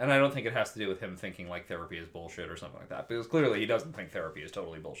that. And I don't think it has to do with him thinking like therapy is bullshit or something like that. Because clearly he doesn't think therapy is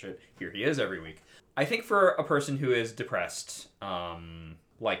totally bullshit. Here he is every week. I think for a person who is depressed,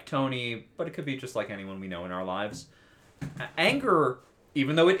 like Tony, but it could be just like anyone we know in our lives, anger,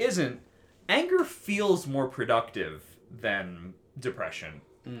 even though it isn't, anger feels more productive than depression.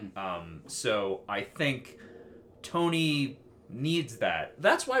 So I think Tony needs that.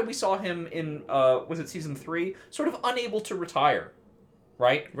 That's why we saw him in, was it season 3? Sort of unable to retire,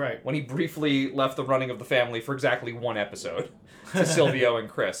 right? Right. When he briefly left the running of the family for exactly one episode to Silvio and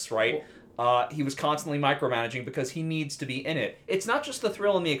Chris, right? He was constantly micromanaging because he needs to be in it. It's not just the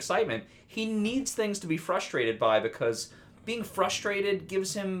thrill and the excitement. He needs things to be frustrated by because being frustrated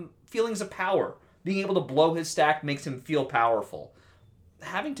gives him feelings of power. Being able to blow his stack makes him feel powerful.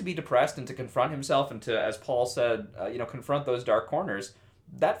 Having to be depressed and to confront himself and to, as Paul said, confront those dark corners,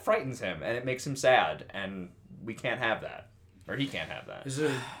 that frightens him and it makes him sad. And we can't have that. Or he can't have that.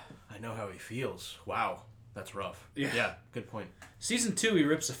 I know how he feels. Wow. That's rough. Yeah. Good point. Season 2, he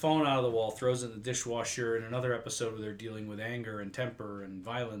rips a phone out of the wall, throws it in the dishwasher. In another episode where they're dealing with anger and temper and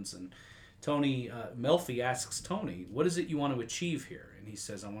violence, and Melfi asks Tony, what is it you want to achieve here? And he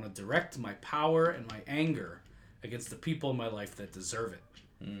says, I want to direct my power and my anger against the people in my life that deserve it.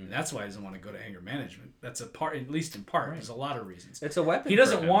 And that's why he doesn't want to go to anger management. That's a part, at least in part. Right. There's a lot of reasons. It's a weapon. He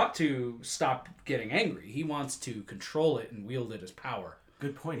doesn't want to stop getting angry. He wants to control it and wield it as power.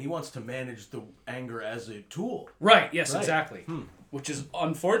 Good point. He wants to manage the anger as a tool. Right. Yes, right. Exactly. Which is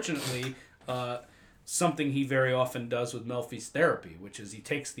unfortunately something he very often does with Melfi's therapy, which is he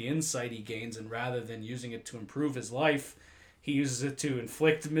takes the insight he gains and rather than using it to improve his life, he uses it to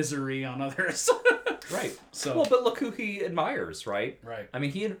inflict misery on others. Right. So, well, but look who he admires, right? Right. I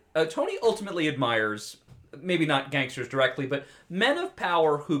mean, Tony ultimately admires, maybe not gangsters directly, but men of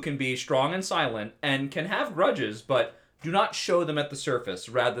power who can be strong and silent and can have grudges, but do not show them at the surface.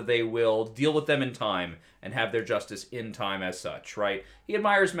 Rather, they will deal with them in time and have their justice in time as such, right? He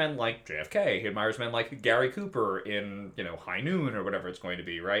admires men like JFK. He admires men like Gary Cooper in, High Noon or whatever it's going to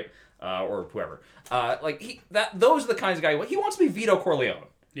be, right? Or whoever. Those are the kinds of guy. He wants to be Vito Corleone.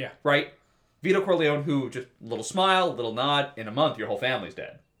 Yeah. Right? Vito Corleone, who just little smile, little nod, in a month your whole family's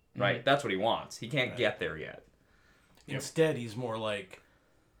dead, right? Mm-hmm. That's what he wants. He can't get there yet. Instead, he's more like,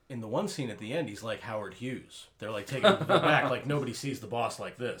 in the one scene at the end, he's like Howard Hughes. They're like taking him back, like nobody sees the boss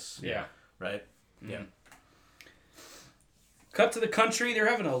like this. Yeah. Right? Mm-hmm. Yeah. Cut to the country. They're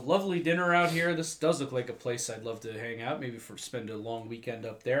having a lovely dinner out here. This does look like a place I'd love to hang out. Maybe spend a long weekend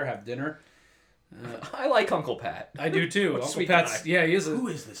up there, have dinner. I like Uncle Pat. I do too. Uncle Pat's, yeah, he is. Who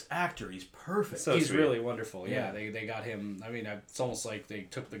is this actor? He's perfect. So he's really wonderful. Yeah, they got him. I mean, it's almost like they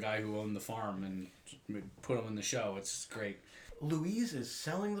took the guy who owned the farm and put him in the show. It's great. Louise is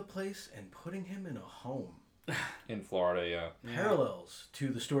selling the place and putting him in a home. In Florida, yeah. Parallels to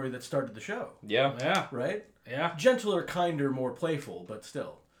the story that started the show. Yeah. Yeah. Right? Yeah. Gentler, kinder, more playful, but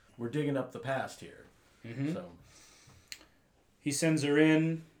still. We're digging up the past here. Mm-hmm. So he sends her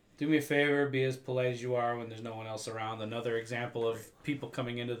in. Do me a favor, be as polite as you are when there's no one else around. Another example of people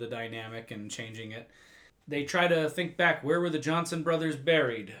coming into the dynamic and changing it. They try to think back, where were the Johnson brothers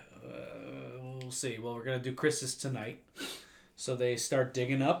buried? We'll see. Well, we're going to do Chris's tonight. So they start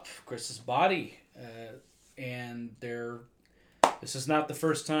digging up Chris's body. And this is not the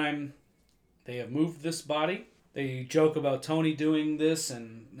first time they have moved this body. They joke about Tony doing this,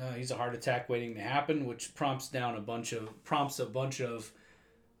 and he's a heart attack waiting to happen, which prompts a bunch of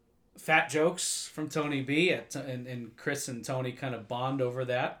fat jokes from Tony B. And Chris and Tony kind of bond over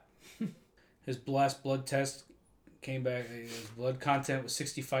that. His last blood test came back. His blood content was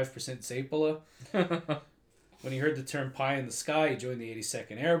 65% Zapola. When he heard the term pie in the sky, he joined the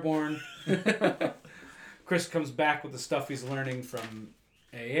 82nd Airborne. Chris comes back with the stuff he's learning from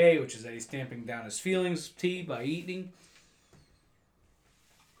AA, which is that he's stamping down his feelings by eating.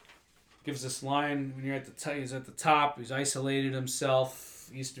 Gives this line when he's at the top. He's isolated himself.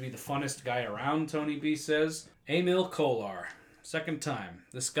 He used to be the funnest guy around, Tony B says. Emil Kolar. Second time.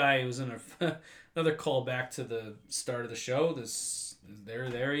 This guy was in another callback to the start of the show.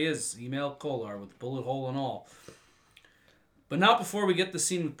 There he is. Emil Kolar with bullet hole and all. But not before we get the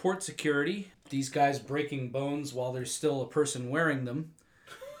scene with port security. These guys breaking bones while there's still a person wearing them.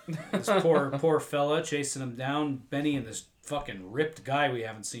 This poor fella chasing him down. Benny and this fucking ripped guy we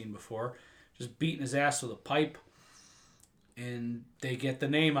haven't seen before. Just beating his ass with a pipe. And they get the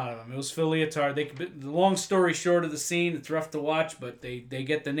name out of him. It was Phil Leotard. The long story short of the scene, it's rough to watch, but they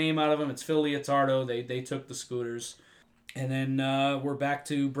get the name out of him. It's Phil Leotardo. They took the scooters. And then we're back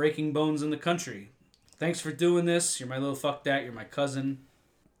to breaking bones in the country. Thanks for doing this. You're my little fuck that. You're my cousin.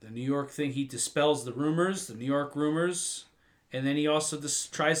 The New York thing, he dispels the rumors, the New York rumors. And then he also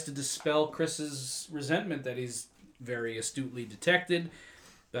tries to dispel Chris's resentment that he's very astutely detected.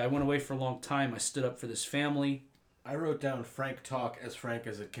 I went away for a long time. I stood up for this family. I wrote down frank talk as frank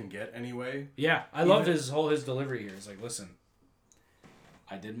as it can get anyway. Yeah, I love his delivery here. He's like, listen,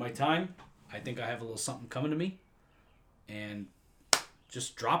 I did my time. I think I have a little something coming to me. And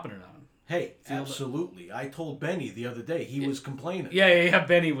just dropping it on him. Hey, absolutely. I told Benny the other day. He was complaining. Yeah,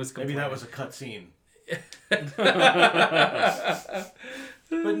 Benny was complaining. Maybe that was a cut scene. But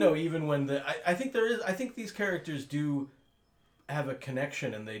no, even when I think these characters do have a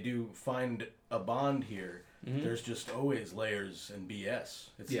connection and they do find a bond here. Mm-hmm. There's just always layers and BS.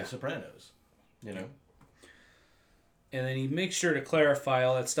 It's The Sopranos, you know? And then he makes sure to clarify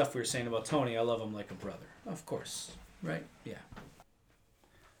all that stuff we were saying about Tony. I love him like a brother. Of course. Right? Yeah.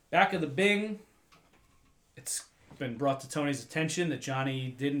 Back of the Bing. It's been brought to Tony's attention that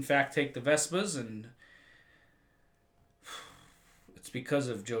Johnny did in fact take the Vespas, and it's because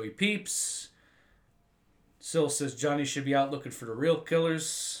of Joey Peeps. Syl says Johnny should be out looking for the real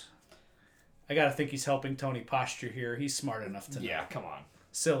killers. I gotta think he's helping Tony posture here. He's smart enough to know. Yeah, come on.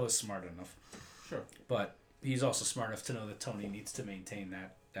 Syl is smart enough. Sure. But he's also smart enough to know that Tony needs to maintain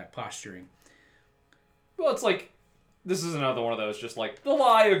that posturing. Well, it's like, this is another one of those, just like, the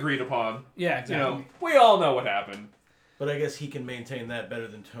lie agreed upon. Yeah, exactly. You know, we all know what happened. But I guess he can maintain that better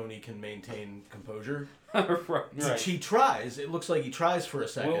than Tony can maintain composure. Right. He tries. It looks like he tries for a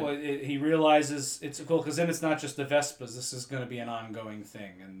second. Well, he realizes it's cool because then it's not just the Vespas. This is going to be an ongoing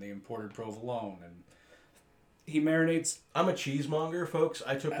thing, and the imported provolone, and he marinates. I'm a cheesemonger, folks.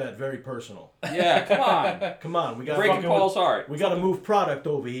 I took that very personal. Yeah, come on. Come on, we got Breaking Paul's heart. We got to move product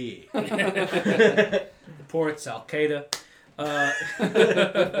over here. Reports Al Qaeda. Al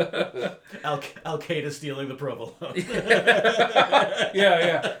Qaeda stealing the provolone.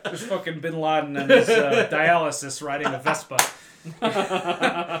 Yeah. There's fucking Bin Laden and his dialysis riding a Vespa.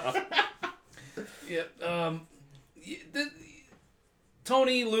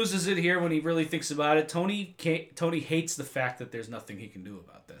 Tony loses it here when he really thinks about it. Tony hates the fact that there's nothing he can do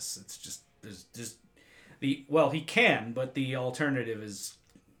about this. It's just he can, but the alternative is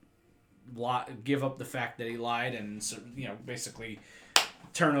give up the fact that he lied and basically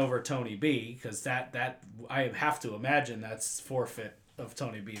turn over Tony B, because that I have to imagine that's forfeit of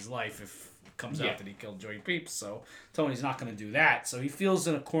Tony B's life if it comes out that he killed Joey Peeps. So Tony's not going to do that. So he feels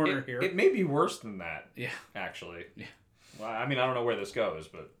in a corner here. It may be worse than that. Yeah. Actually. Yeah. Well, I mean, I don't know where this goes,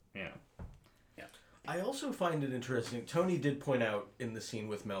 but yeah. Yeah. I also find it interesting. Tony did point out in the scene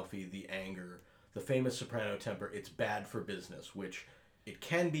with Melfi the anger, the famous Soprano temper. It's bad for business, which it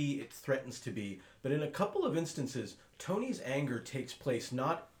can be, it threatens to be, but in a couple of instances, Tony's anger takes place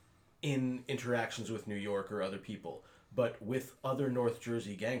not in interactions with New York or other people, but with other North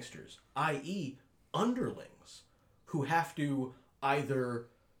Jersey gangsters, i.e. underlings, who have to either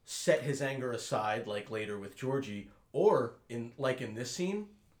set his anger aside, like later with Georgie, or, in this scene,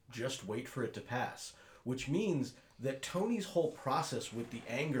 just wait for it to pass. Which means that Tony's whole process with the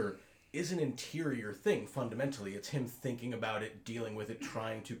anger is an interior thing, fundamentally. It's him thinking about it, dealing with it,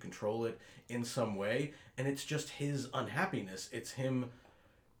 trying to control it in some way, and it's just his unhappiness. It's him,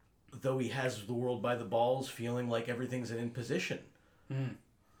 though he has the world by the balls, feeling like everything's an imposition.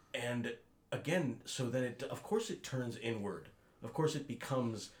 And again, so then of course it turns inward. Of course it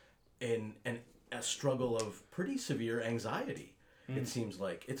becomes a struggle of pretty severe anxiety, it seems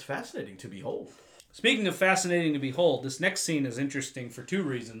like. It's fascinating to behold. Speaking of fascinating to behold, this next scene is interesting for two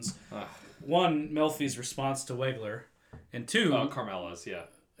reasons. One, Melfi's response to Wegler, and two... Carmela's, yeah.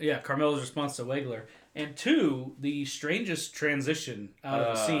 Yeah, Carmela's response to Wegler. And two, the strangest transition out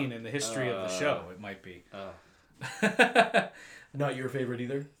of the scene in the history of the show, it might be. Not your favorite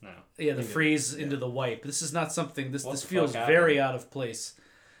either? No. Yeah, the freeze into the wipe. This is not something... This feels fuck very happened? out of place.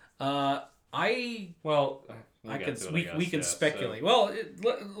 We can speculate. So. Well,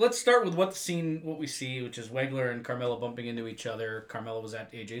 let's start with what we see, which is Wegler and Carmela bumping into each other. Carmela was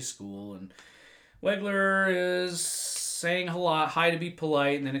at AJ's school, and Wegler is saying hi to be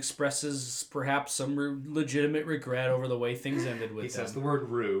polite, and then expresses perhaps some legitimate regret over the way things ended with them. He says the word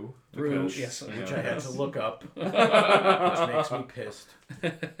 "rue." Rue, yes. Which I had to look up, which makes me pissed.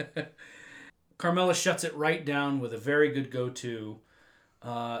 Carmela shuts it right down with a very good go-to.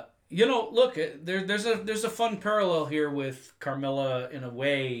 Look, there's a fun parallel here with Carmela in a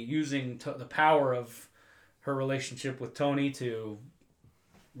way using the power of her relationship with Tony to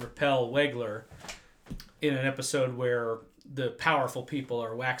repel Wegler in an episode where the powerful people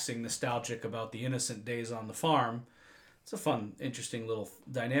are waxing nostalgic about the innocent days on the farm. It's a fun, interesting little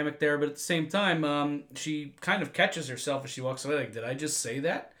dynamic there, but at the same time, she kind of catches herself as she walks away. Like, did I just say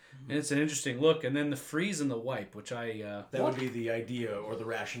that? And it's an interesting look. And then the freeze and the wipe, which that would be the idea or the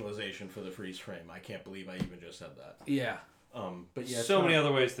rationalization for the freeze frame. I can't believe I even just said that. Yeah. But yeah, so many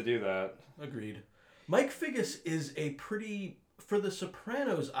other ways to do that. Agreed. Mike Figgis is for The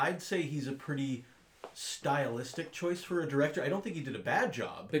Sopranos, I'd say he's a pretty stylistic choice for a director. I don't think he did a bad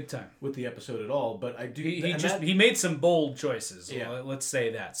job. Big time. With the episode at all, but I do... He made some bold choices. Yeah. Well, let's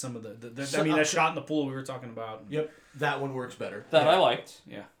say that. Some of that shot in the pool we were talking about. Yep. That one works better. That I liked.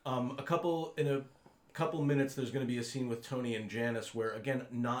 Yeah. In a couple minutes, there's going to be a scene with Tony and Janice where, again,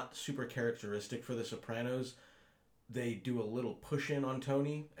 not super characteristic for The Sopranos. They do a little push-in on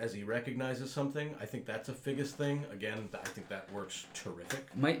Tony as he recognizes something. I think that's a Figgis thing. Again, I think that works terrific.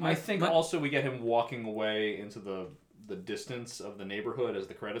 I think also we get him walking away into the distance of the neighborhood as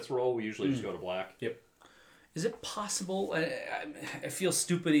the credits roll. We usually just go to black. Yep. Is it possible? I feel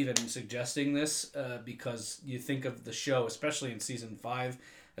stupid even suggesting this because you think of the show, especially in season 5,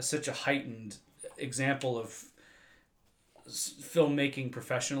 as such a heightened example of filmmaking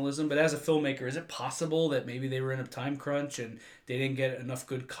professionalism, but as a filmmaker, is it possible that maybe they were in a time crunch and they didn't get enough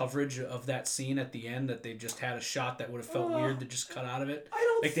good coverage of that scene at the end, that they just had a shot that would have felt weird to just cut out of it? I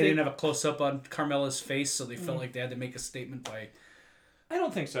don't Like they didn't have a close-up on Carmela's face, so they felt like they had to make a statement by... I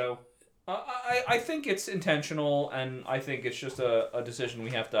don't think so. I think it's intentional, and I think it's just a decision we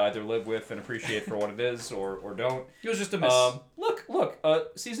have to either live with and appreciate for what it is, or don't. It was just a miss. Look,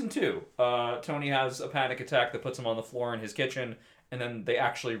 season 2, Tony has a panic attack that puts him on the floor in his kitchen, and then they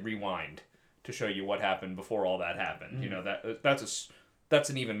actually rewind to show you what happened before all that happened. You know, that's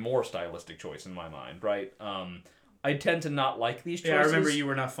an even more stylistic choice in my mind, right? I tend to not like these choices. Yeah, I remember you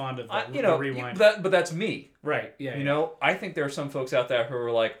were not fond of the rewind. But that's me. Right, yeah. You know, I think there are some folks out there who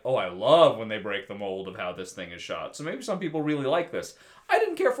are like, oh, I love when they break the mold of how this thing is shot. So maybe some people really like this. I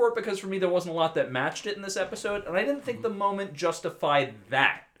didn't care for it because for me there wasn't a lot that matched it in this episode, and I didn't think the moment justified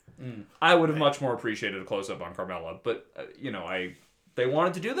that. I would have much more appreciated a close-up on Carmela, but, they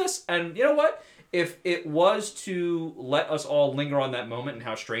wanted to do this, and you know what? If it was to let us all linger on that moment and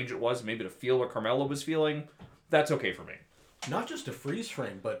how strange it was, maybe to feel what Carmela was feeling, that's okay for me. Not just a freeze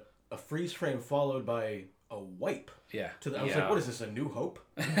frame, but a freeze frame followed by a wipe. Yeah. I was like, what is this, a New Hope?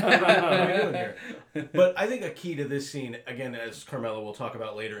 What are we doing here? But I think a key to this scene, again, as Carmela will talk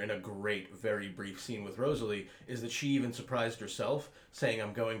about later in a great, very brief scene with Rosalie, is that she even surprised herself, saying,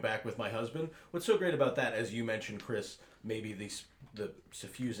 I'm going back with my husband. What's so great about that, as you mentioned, Chris, maybe the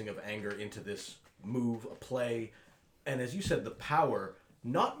suffusing of anger into this move, a play, and as you said, the power.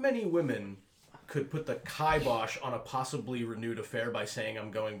 Not many women could put the kibosh on a possibly renewed affair by saying, I'm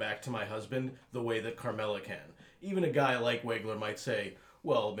going back to my husband, the way that Carmela can. Even a guy like Wegler might say,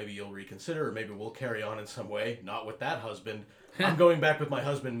 well, maybe you'll reconsider, or maybe we'll carry on in some way. Not with that husband. I'm going back with my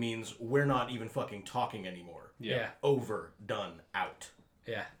husband means we're not even fucking talking anymore. Yeah. Over, done, out.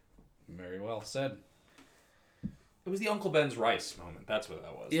 Yeah. Very well said. It was the Uncle Ben's rice moment. That's what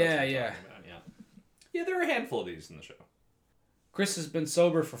that was. Yeah, That's what I'm yeah. talking about, yeah, there are a handful of these in the show. Chris has been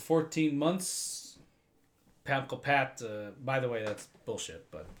sober for 14 months. Uncle Pat, by the way, that's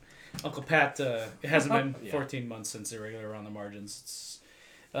bullshit, but Uncle Pat, it hasn't been 14 months since irregular around the margins.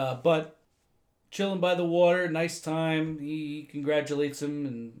 But chilling by the water, nice time. He congratulates him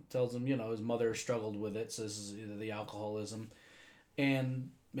and tells him, his mother struggled with it, so this is either the alcoholism.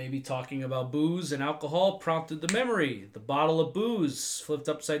 And maybe talking about booze and alcohol prompted the memory. The bottle of booze flipped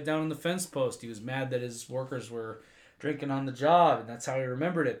upside down in the fence post. He was mad that his workers were drinking on the job, and that's how he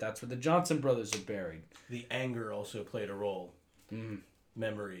remembered it. That's where the Johnson brothers are buried. The anger also played a role.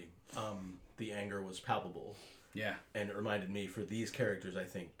 Memory. The anger was palpable. Yeah. And it reminded me, for these characters, I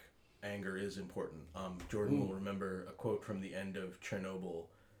think anger is important. Jordan will remember a quote from the end of Chernobyl.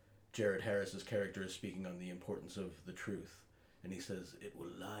 Jared Harris's character is speaking on the importance of the truth. And he says, it will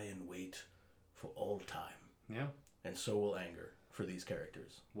lie in wait for all time. Yeah. And so will anger for these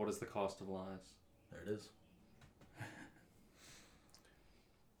characters. What is the cost of lies? There it is.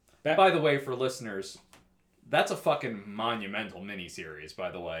 By the way, for listeners, that's a fucking monumental miniseries, by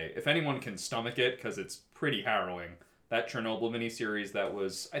the way. If anyone can stomach it, because it's pretty harrowing, that Chernobyl miniseries that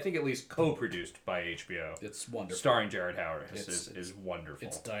was, I think, at least co-produced by HBO. It's wonderful. Starring Jared Harris is wonderful.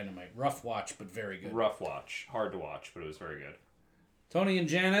 It's dynamite. Rough watch, but very good. Rough watch. Hard to watch, but it was very good. Tony and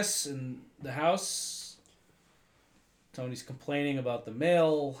Janice in the house. Tony's complaining about the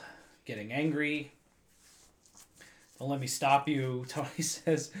mail, getting angry. Don't let me stop you, Tony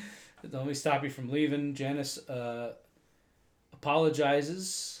says. Don't let me stop you from leaving. Janice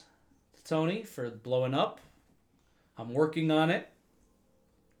apologizes to Tony for blowing up. I'm working on it.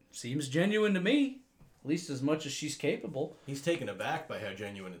 Seems genuine to me. At least as much as she's capable. He's taken aback by how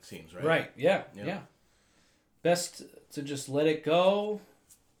genuine it seems, right? Right, yeah. Best to just let it go.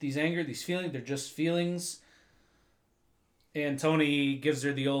 These feelings, they're just feelings. And Tony gives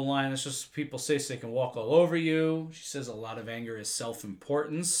her the old line, it's just people say so they can walk all over you. She says a lot of anger is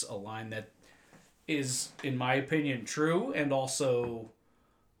self-importance, a line that is, in my opinion, true and also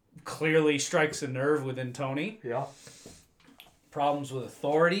clearly strikes a nerve within Tony. Yeah. Problems with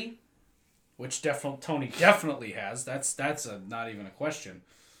authority, which Tony definitely has. That's not even a question.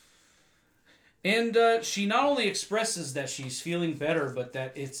 And she not only expresses that she's feeling better, but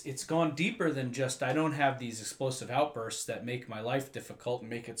that it's gone deeper than just, I don't have these explosive outbursts that make my life difficult and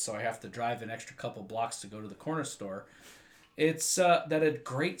make it so I have to drive an extra couple blocks to go to the corner store. It's that a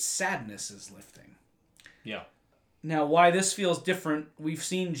great sadness is lifting. Yeah. Now, why this feels different, we've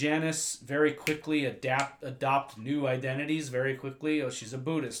seen Janice very quickly adopt new identities very quickly. Oh, she's a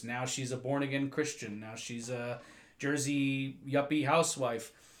Buddhist. Now she's a born-again Christian. Now she's a Jersey yuppie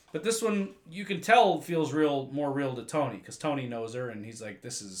housewife. But this one, you can tell, feels more real to Tony, because Tony knows her, and he's like,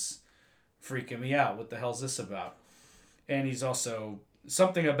 this is freaking me out. What the hell's this about? And he's also...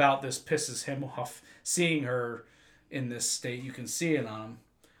 Something about this pisses him off. Seeing her in this state, you can see it on him.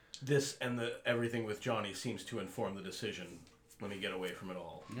 This and everything with Johnny seems to inform the decision when he get away from it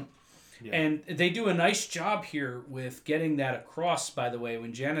all. Yep. Yeah. And they do a nice job here with getting that across, by the way,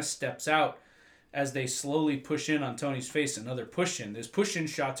 when Janice steps out, as they slowly push in on Tony's face, another push-in. Those push-in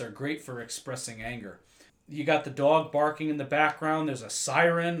shots are great for expressing anger. You got the dog barking in the background. There's a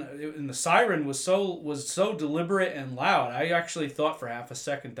siren, and the siren was so deliberate and loud. I actually thought for half a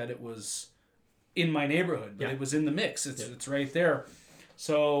second that it was in my neighborhood, but it was in the mix. It's right there.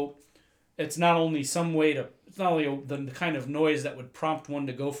 So it's not only the kind of noise that would prompt one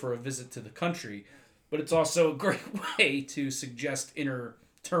to go for a visit to the country, but it's also a great way to suggest inner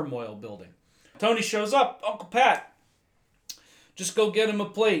turmoil building. Tony shows up. Uncle Pat, just go get him a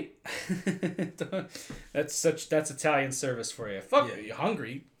plate. That's Italian service for you. Fuck, you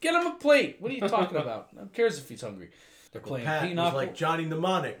hungry? Get him a plate. What are you talking about? Who cares if he's hungry? They're playing Pat pinochle. was like Johnny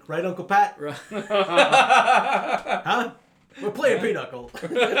Mnemonic, right, Uncle Pat? Huh? We're playing Pinochle.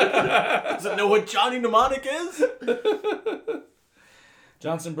 Doesn't know what Johnny Mnemonic is?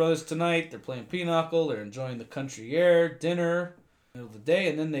 Johnson Brothers tonight. They're playing Pinochle. They're enjoying the country air, dinner, middle of the day,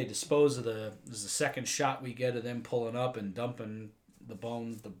 and then they dispose of this is the second shot we get of them pulling up and dumping the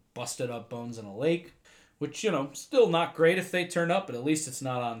busted up bones in a lake, which, still not great if they turn up, but at least it's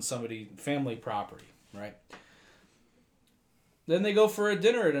not on family property, right? Then they go for a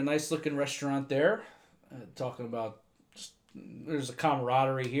dinner at a nice looking restaurant there, talking about there's a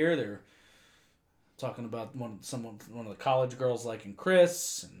camaraderie here. They're talking about one of the college girls liking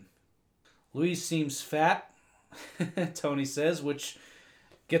Chris, and Louise seems fat, Tony says, which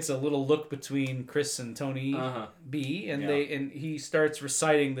gets a little look between Chris and Tony B, and and he starts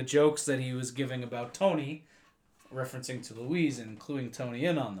reciting the jokes that he was giving about Tony, referencing to Louise and including Tony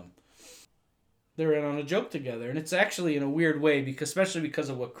in on them. They're in on a joke together, and it's actually in a weird way, especially because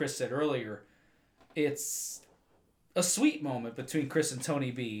of what Chris said earlier. It's a sweet moment between Chris and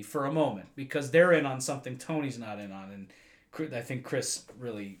Tony B for a moment, because they're in on something Tony's not in on, and I think Chris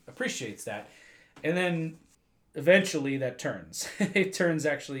really appreciates that. And then eventually that turns. It turns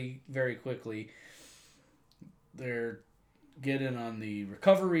actually very quickly. They're getting on the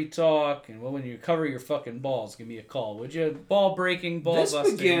recovery talk, and when you recover your fucking balls, give me a call, would you? Ball breaking, ball busting.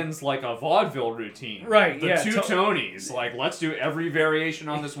 This begins like a vaudeville routine. Right, the two Tonys. Like, let's do every variation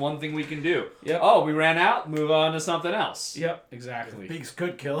on this one thing we can do. Yep. Oh, we ran out, move on to something else. Yep, exactly. Pigs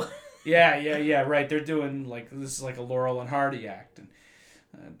could kill. Yeah, right. They're doing, this is like a Laurel and Hardy act. And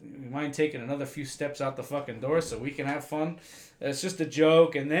you mind taking another few steps out the fucking door so we can have fun? It's just a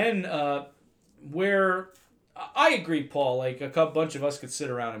joke. And then where... I agree, Paul. Like, a bunch of us could sit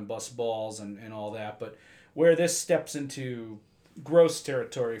around and bust balls and all that, but where this steps into gross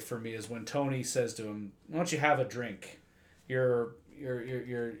territory for me is when Tony says to him, "Why don't you have a drink? You're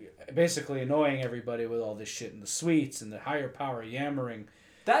basically annoying everybody with all this shit and the sweets and the higher power yammering."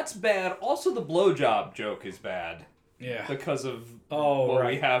 That's bad. Also, the blowjob joke is bad. Yeah. Because of what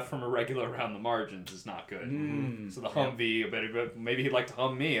we have from a regular around the margins is not good. So the Humvee, maybe he'd like to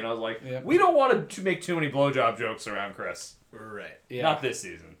hum me. And I was like, we don't want to make too many blowjob jokes around Chris. Right. Yeah. Not this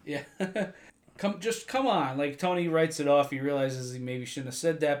season. Yeah. Come on. Like, Tony writes it off. He realizes he maybe shouldn't have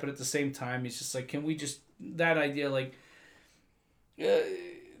said that, but at the same time, he's just like, can we just... That idea, like...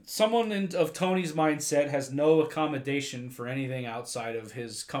 someone of Tony's mindset has no accommodation for anything outside of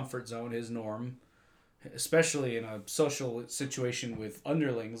his comfort zone, his norm. Especially in a social situation with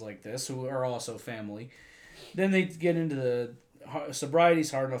underlings like this, who are also family. Then they get into the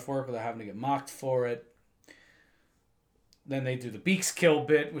sobriety's hard enough work without having to get mocked for it. Then they do the Beaks kill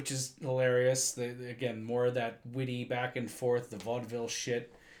bit, which is hilarious. Again, more of that witty back and forth, the vaudeville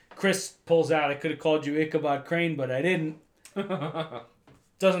shit. Chris pulls out, "I could have called you Ichabod Crane, but I didn't."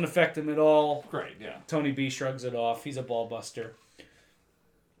 Doesn't affect him at all. Great, yeah. Tony B shrugs it off. He's a ball buster.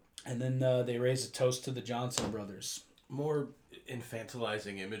 And then they raise a toast to the Johnson brothers. More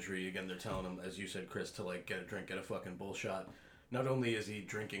infantilizing imagery. Again, they're telling him, as you said, Chris, to like get a drink, get a fucking bullshot. Not only is he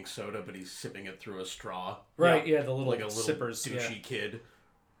drinking soda, but he's sipping it through a straw. Right, yeah, the little like a little sippers, douchey kid,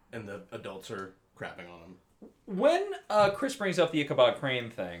 and the adults are crapping on him. When Chris brings up the Ichabod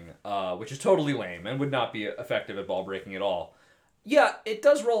Crane thing, which is totally lame and would not be effective at ball breaking at all. Yeah, it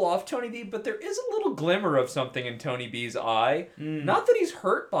does roll off Tony B, but there is a little glimmer of something in Tony B's eye. Not that he's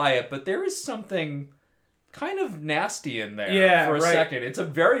hurt by it, but there is something kind of nasty in there for a second. It's a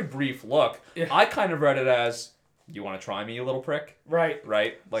very brief look. Yeah. I kind of read it as, "You want to try me, you little prick?" Right.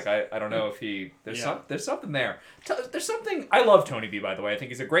 Like, I don't know if he... There's something there. There's something... I love Tony B, by the way. I think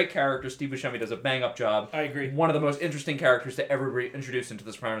he's a great character. Steve Buscemi does a bang-up job. I agree. One of the most interesting characters to ever be introduced into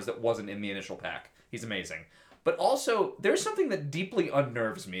The Sopranos that wasn't in the initial pack. He's amazing. But also, there's something that deeply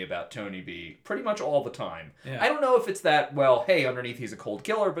unnerves me about Tony B pretty much all the time. Yeah. I don't know if it's that, well, hey, underneath he's a cold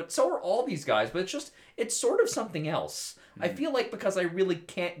killer, but so are all these guys. But it's sort of something else. I feel like because I really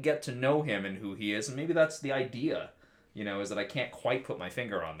can't get to know him and who he is, and maybe that's the idea, is that I can't quite put my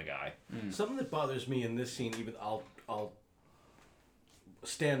finger on the guy. Something that bothers me in this scene, even I'll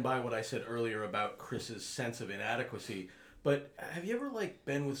stand by what I said earlier about Chris's sense of inadequacy. But have you ever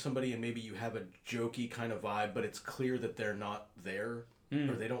been with somebody and maybe you have a jokey kind of vibe, but it's clear that they're not there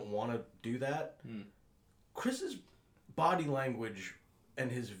or they don't want to do that? Chris's body language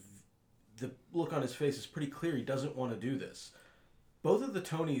and the look on his face is pretty clear. He doesn't want to do this. Both of the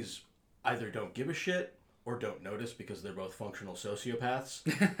Tonys either don't give a shit or don't notice because they're both functional sociopaths,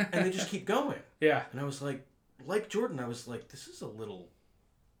 and they just keep going. Yeah. And I was like Jordan, I was like, this is a little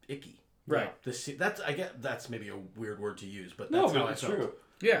icky. Right. I get that's maybe a weird word to use, but No, that's how but I it's felt. true.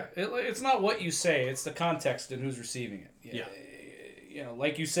 Yeah, it's not what you say; it's the context and who's receiving it. Yeah.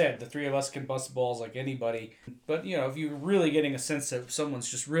 Like you said, the three of us can bust balls like anybody. But if you're really getting a sense that someone's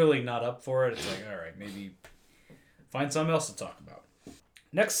just really not up for it, it's like, all right, maybe find something else to talk about.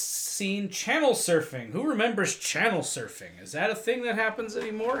 Next scene: channel surfing. Who remembers channel surfing? Is that a thing that happens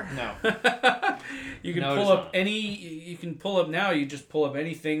anymore? No. You can No, pull it is up not. You can pull up now. You just pull up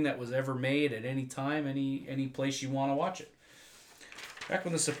anything that was ever made at any time, any place you want to watch it. Back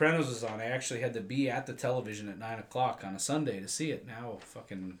when The Sopranos was on, I actually had to be at the television at 9:00 on a Sunday to see it. Now,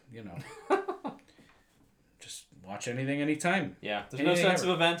 fucking, just watch anything, anytime. Yeah, there's no Anything sense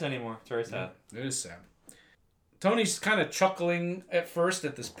ever. of event anymore. It's very sad. It is sad. Tony's kind of chuckling at first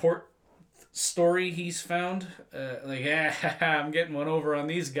at this port story he's found. I'm getting one over on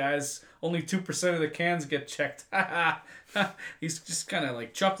these guys. Only 2% of the cans get checked. He's just kind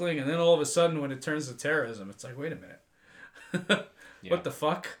of chuckling, and then all of a sudden, when it turns to terrorism, it's like, wait a minute. What the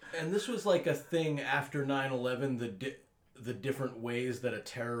fuck? And this was a thing after 9/11, the different ways that a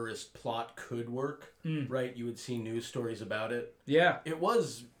terrorist plot could work, right? You would see news stories about it. Yeah.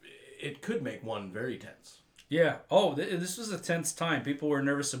 It could make one very tense. Yeah. Oh, this was a tense time. People were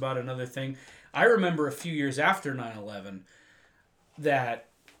nervous about another thing. I remember a few years after 9/11 that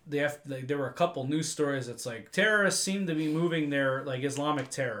there were a couple news stories that's terrorists seem to be moving their, Islamic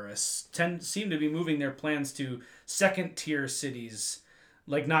terrorists, seem to be moving their plans to second-tier cities,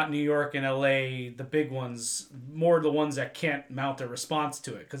 not New York and LA, the big ones, more the ones that can't mount a response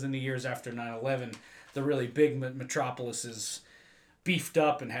to it. Because in the years after 9/11, the really big metropolises beefed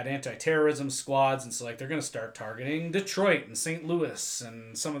up and had anti-terrorism squads, and so they're going to start targeting Detroit and St. Louis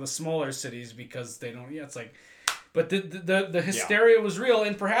and some of the smaller cities because they don't. Yeah, it's but the hysteria was real,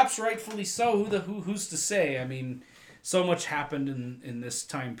 and perhaps rightfully so. Who's to say? I mean, so much happened in this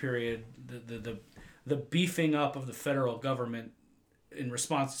time period. The beefing up of the federal government in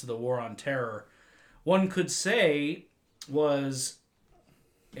response to the war on terror, one could say, was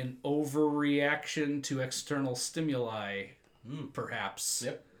an overreaction to external stimuli. Perhaps.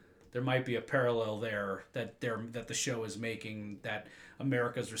 Yep. There might be a parallel there that the show is making, that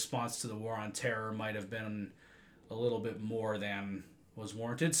America's response to the war on terror might have been a little bit more than was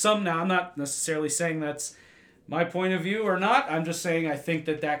warranted. Now, I'm not necessarily saying that's my point of view or not. I'm just saying I think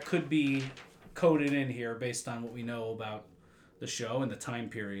that could be coded in here based on what we know about the show and the time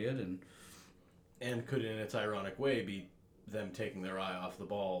period, And could, in its ironic way, be them taking their eye off the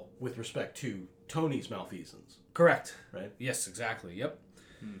ball with respect to Tony's malfeasance. correct. Right? Yes, exactly. Yep.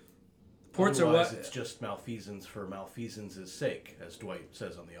 Ports are Otherwise, what it's just malfeasance for malfeasance' sake, as Dwight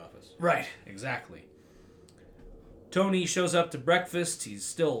says on The Office. Right, exactly. Tony shows up to breakfast. He's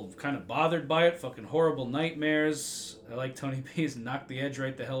still kind of bothered by it. Fucking horrible nightmares. I like Tony B's knock the edge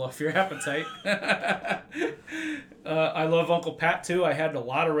right the hell off your appetite. I love Uncle Pat, too. I had a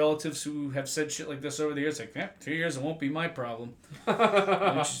lot of relatives who have said shit like this over the years. 2 years, it won't be my problem. Which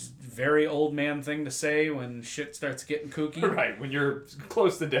is a very old man thing to say when shit starts getting kooky. Right, when you're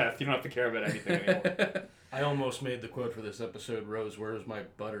close to death, you don't have to care about anything anymore. I almost made the quote for this episode, Rose, where's my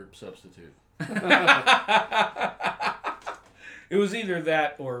butter substitute? It was either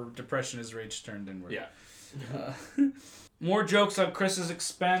that or depression is rage turned inward. Yeah. More jokes on Chris's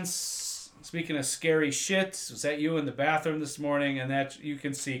expense. Speaking of scary shit, was that you in the bathroom this morning? And that you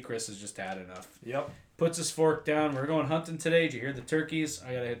can see Chris has just had enough. Yep. Puts his fork down. We're going hunting today. Did you hear the turkeys?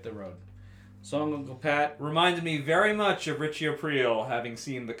 I gotta hit the road. Song Uncle Pat. Reminded me very much of Richie Aprile having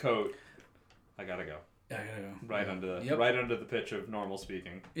seen The Coat. I gotta go. I gotta go. Right under the pitch of normal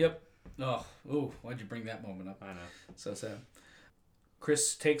speaking. Yep. Oh, ooh, why'd you bring that moment up? I know. So sad.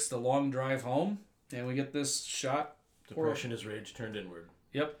 Chris takes the long drive home, and we get this shot. Depression is rage turned inward.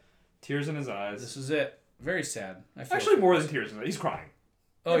 Yep. Tears in his eyes. This is it. Very sad. I feel Actually, more than tears in his eyes. He's crying.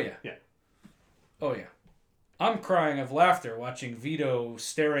 Oh, yeah. Yeah. Oh, yeah. I'm crying of laughter watching Vito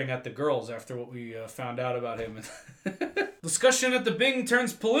staring at the girls after what we found out about him. Discussion at the Bing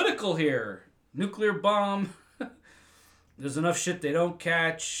turns political here. Nuclear bomb. There's enough shit they don't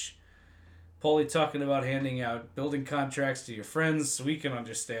catch. Paulie talking about handing out building contracts to your friends, so we can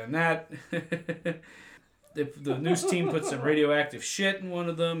understand that. The news team put some radioactive shit in one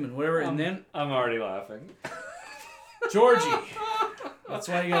of them and whatever, and then I'm already laughing. Georgie. That's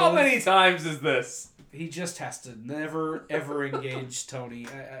why you gotta How many times is this? He just has to never, ever engage Tony.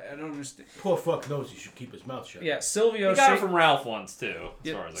 I don't understand. Poor fuck knows he should keep his mouth shut. Yeah, Silvio. He got it from Ralph once too.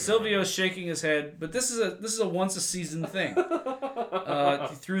 As far as I can Silvio's remember. shaking his head, but this is a once a season thing.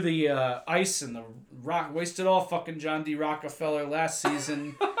 He threw the ice and the rock, wasted all fucking John D. Rockefeller last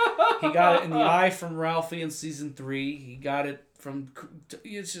season. He got it in the eye from Ralphie in season 3. He got it from.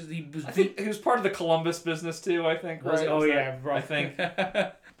 It's just, he was. I think he was part of the Columbus business too. I think. Was Right? it? Oh Was yeah, that, I think.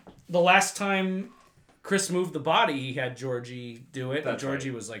 The last time Chris moved the body, he had Georgie do it, and That's Georgie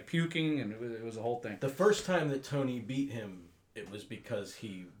right. was like puking, and it was a whole thing. The first time that Tony beat him, it was because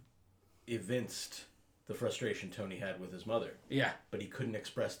he evinced the frustration Tony had with his mother. Yeah. But he couldn't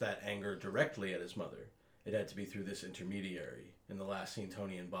express that anger directly at his mother. It had to be through this intermediary. In the last scene,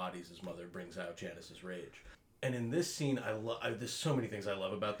 Tony embodies his mother, brings out Janice's rage. And in this scene, there's so many things I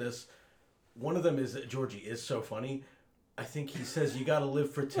love about this. One of them is that Georgie is so funny. I think he says, "You gotta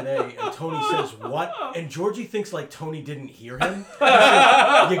live for today," and Tony says, "What?" And Georgie thinks like Tony didn't hear him. He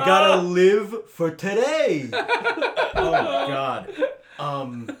said, "You gotta live for today." Oh my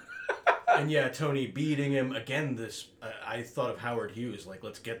god. And yeah, Tony beating him again. I thought of Howard Hughes, like,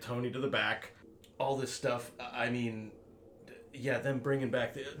 let's get Tony to the back. All this stuff. I mean, yeah, them bringing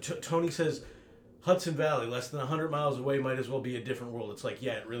back Tony says, Hudson Valley, less than 100 miles away, might as well be a different world. It's like,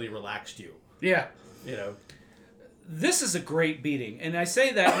 yeah, it really relaxed you. Yeah. You know. This is a great beating, and I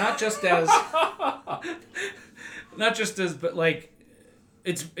say that not just as, but like,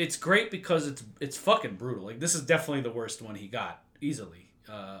 it's great because it's fucking brutal. Like, this is definitely the worst one he got easily.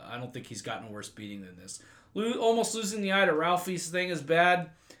 I don't think he's gotten a worse beating than this. Almost losing the eye to Ralphie's thing is bad.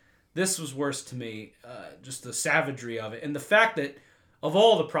 This was worse to me. Just the savagery of it, and the fact that of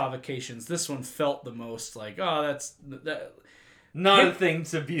all the provocations, this one felt the most like, oh, that's that. Not a thing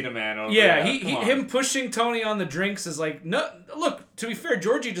to beat a man over. Yeah, Come on. him pushing Tony on the drinks is like, no. Look, to be fair,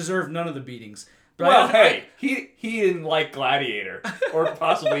 Georgie deserved none of the beatings. But Well, hey, he didn't like Gladiator, or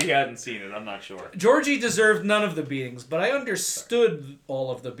possibly he hadn't seen it. I'm not sure. Georgie deserved none of the beatings, but I understood all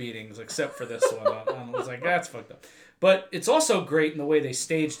of the beatings except for this one. I was like, that's fucked up. But it's also great in the way they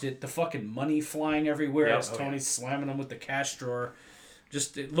staged it. The fucking money flying everywhere Yep. as Tony's slamming him with the cash drawer.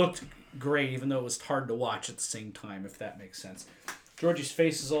 Just, it looked great, even though it was hard to watch at the same time, if that makes sense. Georgie's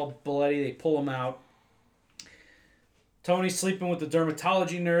face is all bloody. They pull him out. Tony's sleeping with the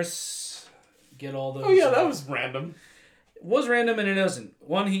dermatology nurse. Get all those... Oh yeah, that was random. It was random and it isn't.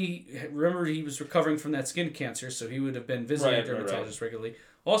 One, remember he was recovering from that skin cancer, so he would have been visiting a dermatologist regularly.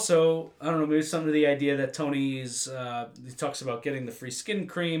 Also, I don't know, maybe something to the idea that Tony's, he talks about getting the free skin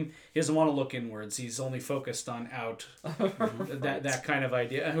cream. He doesn't want to look inwards. He's only focused on out. that kind of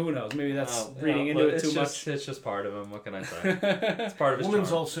idea. Who knows? Maybe that's reading into it too much. It's just part of him. What can I say? It's part of his Woman's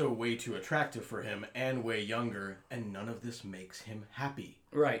charm. also way too attractive for him and way younger, and none of this makes him happy.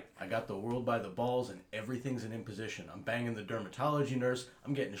 Right. I got the world by the balls and everything's an imposition. I'm banging the dermatology nurse.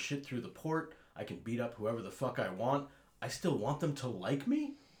 I'm getting shit through the port. I can beat up whoever the fuck I want. I still want them to like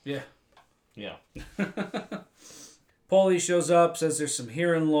me? Yeah. Yeah. Paulie shows up, says there's some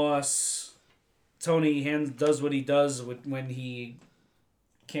hearing loss. Tony does what he does when he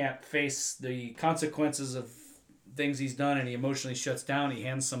can't face the consequences of things he's done and he emotionally shuts down. He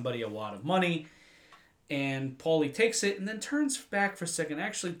hands somebody a lot of money. And Paulie takes it and then turns back for a second.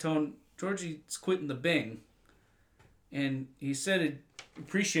 Actually, Georgie's quitting the Bing. And he said he'd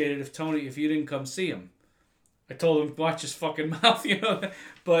appreciate it if you didn't come see him. I told him, watch his fucking mouth, you know.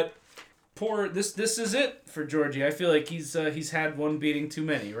 But this is it for Georgie. I feel like he's had one beating too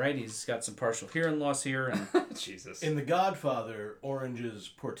many, right? He's got some partial hearing loss here. And Jesus. In The Godfather, oranges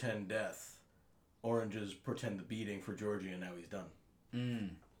portend death. Oranges portend the beating for Georgie, and now he's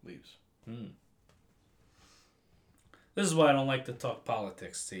done. Leaves. This is why I don't like to talk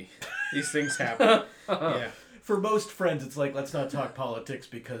politics, see. These things happen. Yeah. For most friends, it's like, let's not talk politics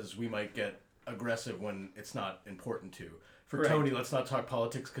because we might get aggressive when it's not important to. For Right. Tony, let's not talk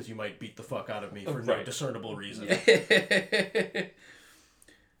politics because you might beat the fuck out of me for no discernible reason.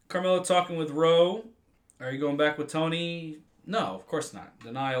 Carmelo talking with Ro. Are you going back with Tony? No, of course not.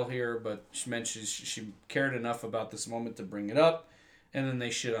 Denial here, but she mentions she cared enough about this moment to bring it up. And then they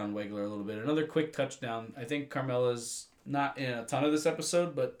shit on Wegler a little bit. Another quick touchdown. I think Carmella's Not in a ton of this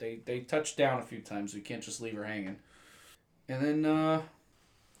episode, but they touch down a few times. We can't just leave her hanging. And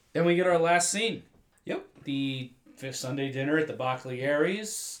then we get our last scene. Yep. The fifth Sunday dinner at the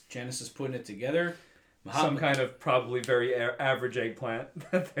Bacliaries. Janice is putting it together. Some kind of probably very average eggplant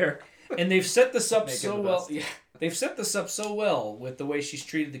there. And they've set this up Making so the well. best. Yeah, they've set this up so well with the way she's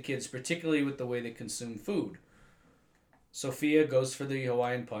treated the kids, particularly with the way they consume food. Sophia goes for the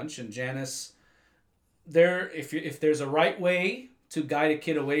Hawaiian punch, and Janice, if there's a right way to guide a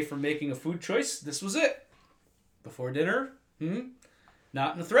kid away from making a food choice, this was it. Before dinner,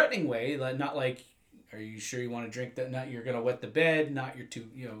 not in a threatening way, not like, are you sure you want to drink that? Not you're gonna wet the bed. Not you're too,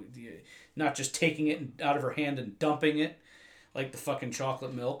 not just taking it out of her hand and dumping it, like the fucking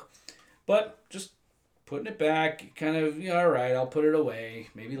chocolate milk, but just putting it back. Kind of, all right, I'll put it away,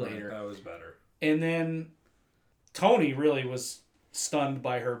 maybe later. That was better. And then Tony really was stunned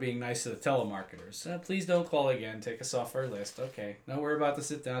by her being nice to the telemarketers. Please don't call again. Take us off our list. Okay, now we're about to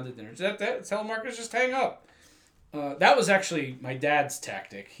sit down to dinner. That telemarketers just hang up. That was actually my dad's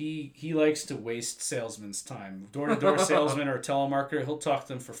tactic. He likes to waste salesmen's time. Door-to-door salesman or telemarketer, he'll talk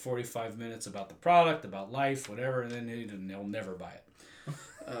to them for 45 minutes about the product, about life, whatever, and then they'll never buy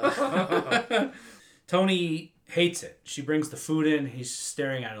it. Tony hates it. She brings the food in. He's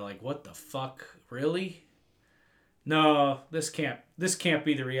staring at her like, what the fuck? Really? No, this can't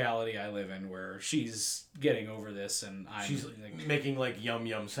be the reality I live in, where she's getting over this and She's like, making like yum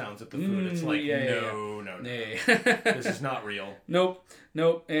yum sounds at the food. It's like, no. Nay. This is not real. Nope.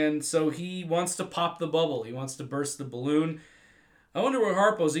 And so he wants to pop the bubble. He wants to burst the balloon. I wonder where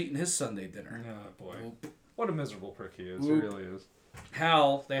Harpo's eating his Sunday dinner. Oh, boy. What a miserable prick he is. Oop. He really is.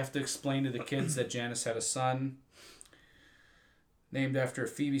 Hal, they have to explain to the kids that Janice had a son named after a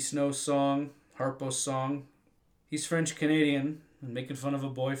Phoebe Snow song, Harpo's song. He's French-Canadian and making fun of a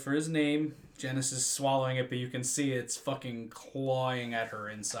boy for his name. Janice is swallowing it, but you can see it's fucking clawing at her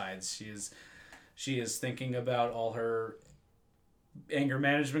insides. She is thinking about all her anger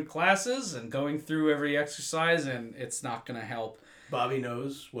management classes and going through every exercise, and it's not going to help. Bobby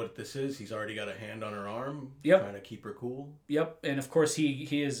knows what this is. He's already got a hand on her arm, Yep. trying to keep her cool. Yep, and of course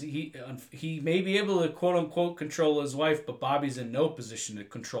he may be able to quote unquote control his wife, but Bobby's in no position to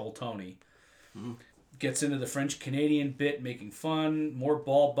control Tony. Mm-hmm. Gets into the French Canadian bit, making fun, more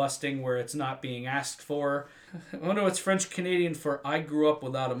ball busting where it's not being asked for. I wonder what's French Canadian for I grew up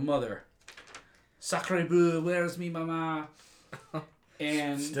without a mother. Sacre bleu, where's me mama?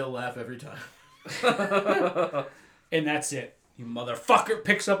 And Still laugh every time. and that's it. You motherfucker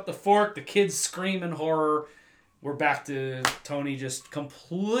picks up the fork, the kids scream in horror. We're back to Tony just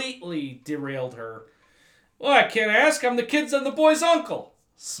completely derailed her. Well, I can't ask, I'm the kid's and the boy's uncle.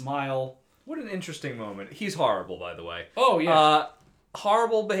 Smile. What an interesting moment. He's horrible, by the way. Oh, yeah.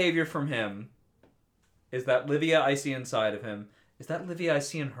 Horrible behavior from him. Is that Livia I see inside of him? Is that Livia I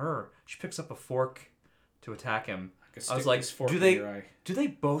see in her? She picks up a fork to attack him. I was like, do they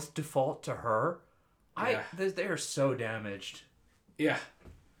both default to her? Yeah. They are so damaged. Yeah.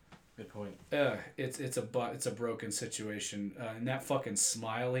 Good point. It's a broken situation. And that fucking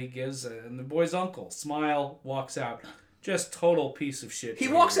smile he gives, and the boy's uncle, smile, walks out. Just total piece of shit. He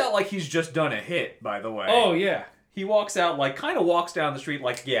walks out like he's just done a hit, by the way. Oh, yeah. He walks out like, kind of walks down the street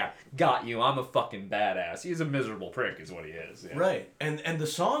like, yeah, got you, I'm a fucking badass. He's a miserable prick is what he is. Yeah. Right. And the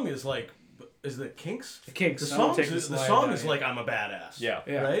song is like, is it Kinks? The Kinks. The song is yeah. like, I'm a badass. Yeah.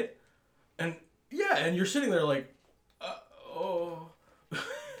 Yeah. Right? And you're sitting there like, oh.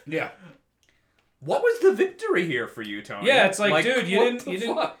 Yeah. What was the victory here for you, Tony? Yeah, it's like, dude, you what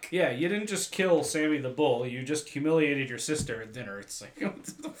didn't. fuck? Yeah, you didn't just kill Sammy the Bull. You just humiliated your sister at dinner. It's like, what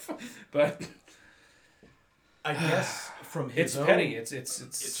the fuck? But I guess from his it's own... petty. It's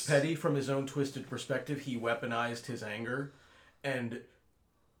It's petty from his own twisted perspective. He weaponized his anger. And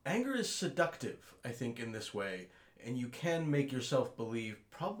anger is seductive, I think, in this way. And you can make yourself believe,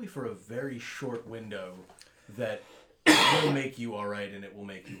 probably for a very short window, that it will make you all right and it will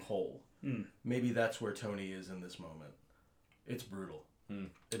make you whole. Maybe that's where Tony is in this moment. It's brutal.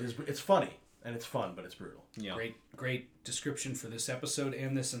 It is. It's funny and it's fun, but it's brutal. Yeah. Great description for this episode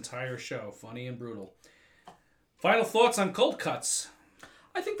and this entire show. Funny and brutal. Final thoughts on Cold Cuts.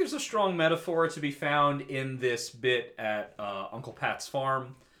 I think there's a strong metaphor to be found in this bit at Uncle Pat's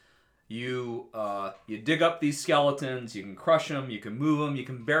farm. You dig up these skeletons, you can crush them, you can move them, you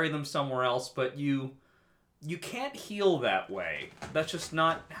can bury them somewhere else, but you can't heal that way. That's just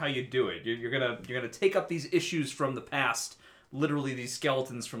not how you do it. You're gonna take up these issues from the past, literally these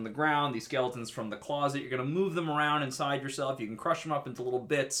skeletons from the ground, these skeletons from the closet. You're gonna move them around inside yourself. You can crush them up into little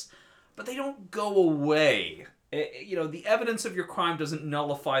bits, but they don't go away. The evidence of your crime doesn't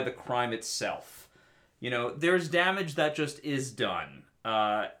nullify the crime itself. There's damage that just is done.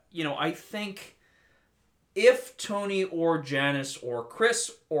 I think if Tony or Janice or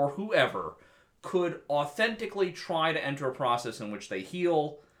Chris or whoever could authentically try to enter a process in which they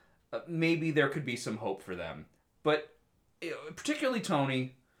heal, maybe there could be some hope for them. But particularly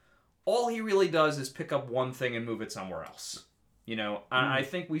Tony, all he really does is pick up one thing and move it somewhere else. I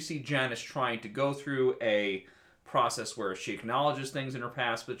think we see Janice trying to go through a process where she acknowledges things in her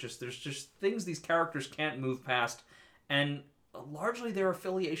past, but there's just things these characters can't move past, and largely their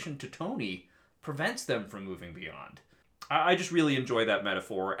affiliation to Tony prevents them from moving beyond. I just really enjoy that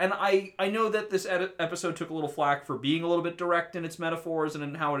metaphor, and I know that this episode took a little flack for being a little bit direct in its metaphors and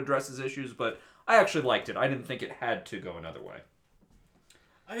in how it addresses issues, but I actually liked it. I didn't think it had to go another way.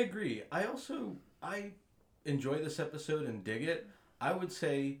 I agree. I enjoy this episode and dig it. I would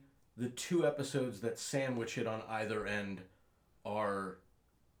say the two episodes that sandwich it on either end are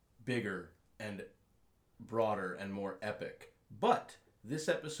bigger and broader and more epic. But this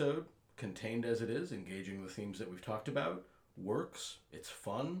episode, contained as it is, engaging the themes that we've talked about, works. It's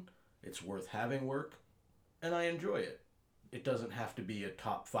fun. It's worth having work. And I enjoy it. It doesn't have to be a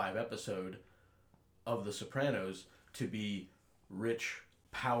top 5 episode of The Sopranos to be rich,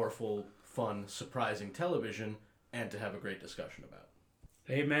 powerful, fun, surprising television and to have a great discussion about.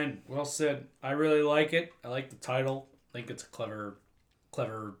 Amen. Well said. I really like it. I like the title. I think it's a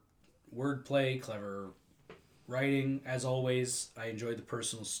clever wordplay, clever writing. As always, I enjoyed the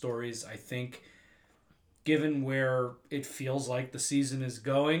personal stories. I think given where it feels like the season is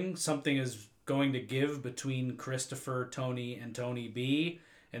going, something is going to give between Christopher, Tony, and Tony B.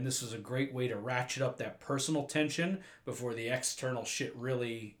 And this is a great way to ratchet up that personal tension before the external shit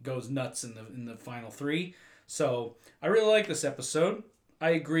really goes nuts in the final 3. So I really like this episode.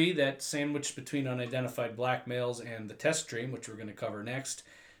 I agree that sandwiched between Unidentified Black Males and the Test Stream, which we're going to cover next,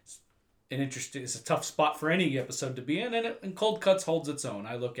 it's a tough spot for any episode to be in, and Cold Cuts holds its own.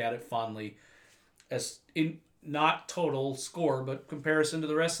 I look at it fondly as in not total score, but comparison to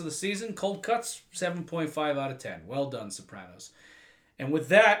the rest of the season. Cold Cuts 7.5 out of 10. Well done, Sopranos. And with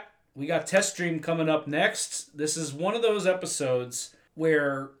that, we got Test Stream coming up next. This is one of those episodes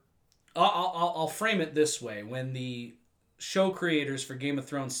where I'll frame it this way. When the show creators for Game of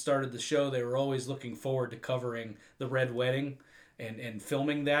Thrones started the show, they were always looking forward to covering the Red Wedding and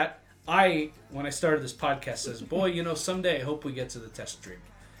filming that. When I started this podcast, says, boy, someday I hope we get to the Test Stream.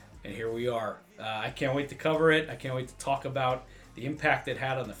 And here we are. I can't wait to cover it. I can't wait to talk about the impact it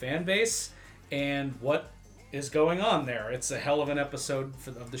had on the fan base and what is going on there. It's a hell of an episode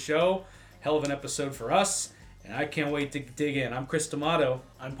of the show, hell of an episode for us, and I can't wait to dig in. I'm Chris D'Amato.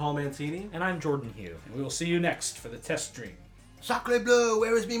 I'm Paul Mancini. And I'm Jordan Hugh. And we will see you next for the Test Stream. Sacre bleu,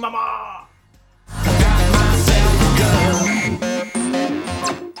 where is me mama?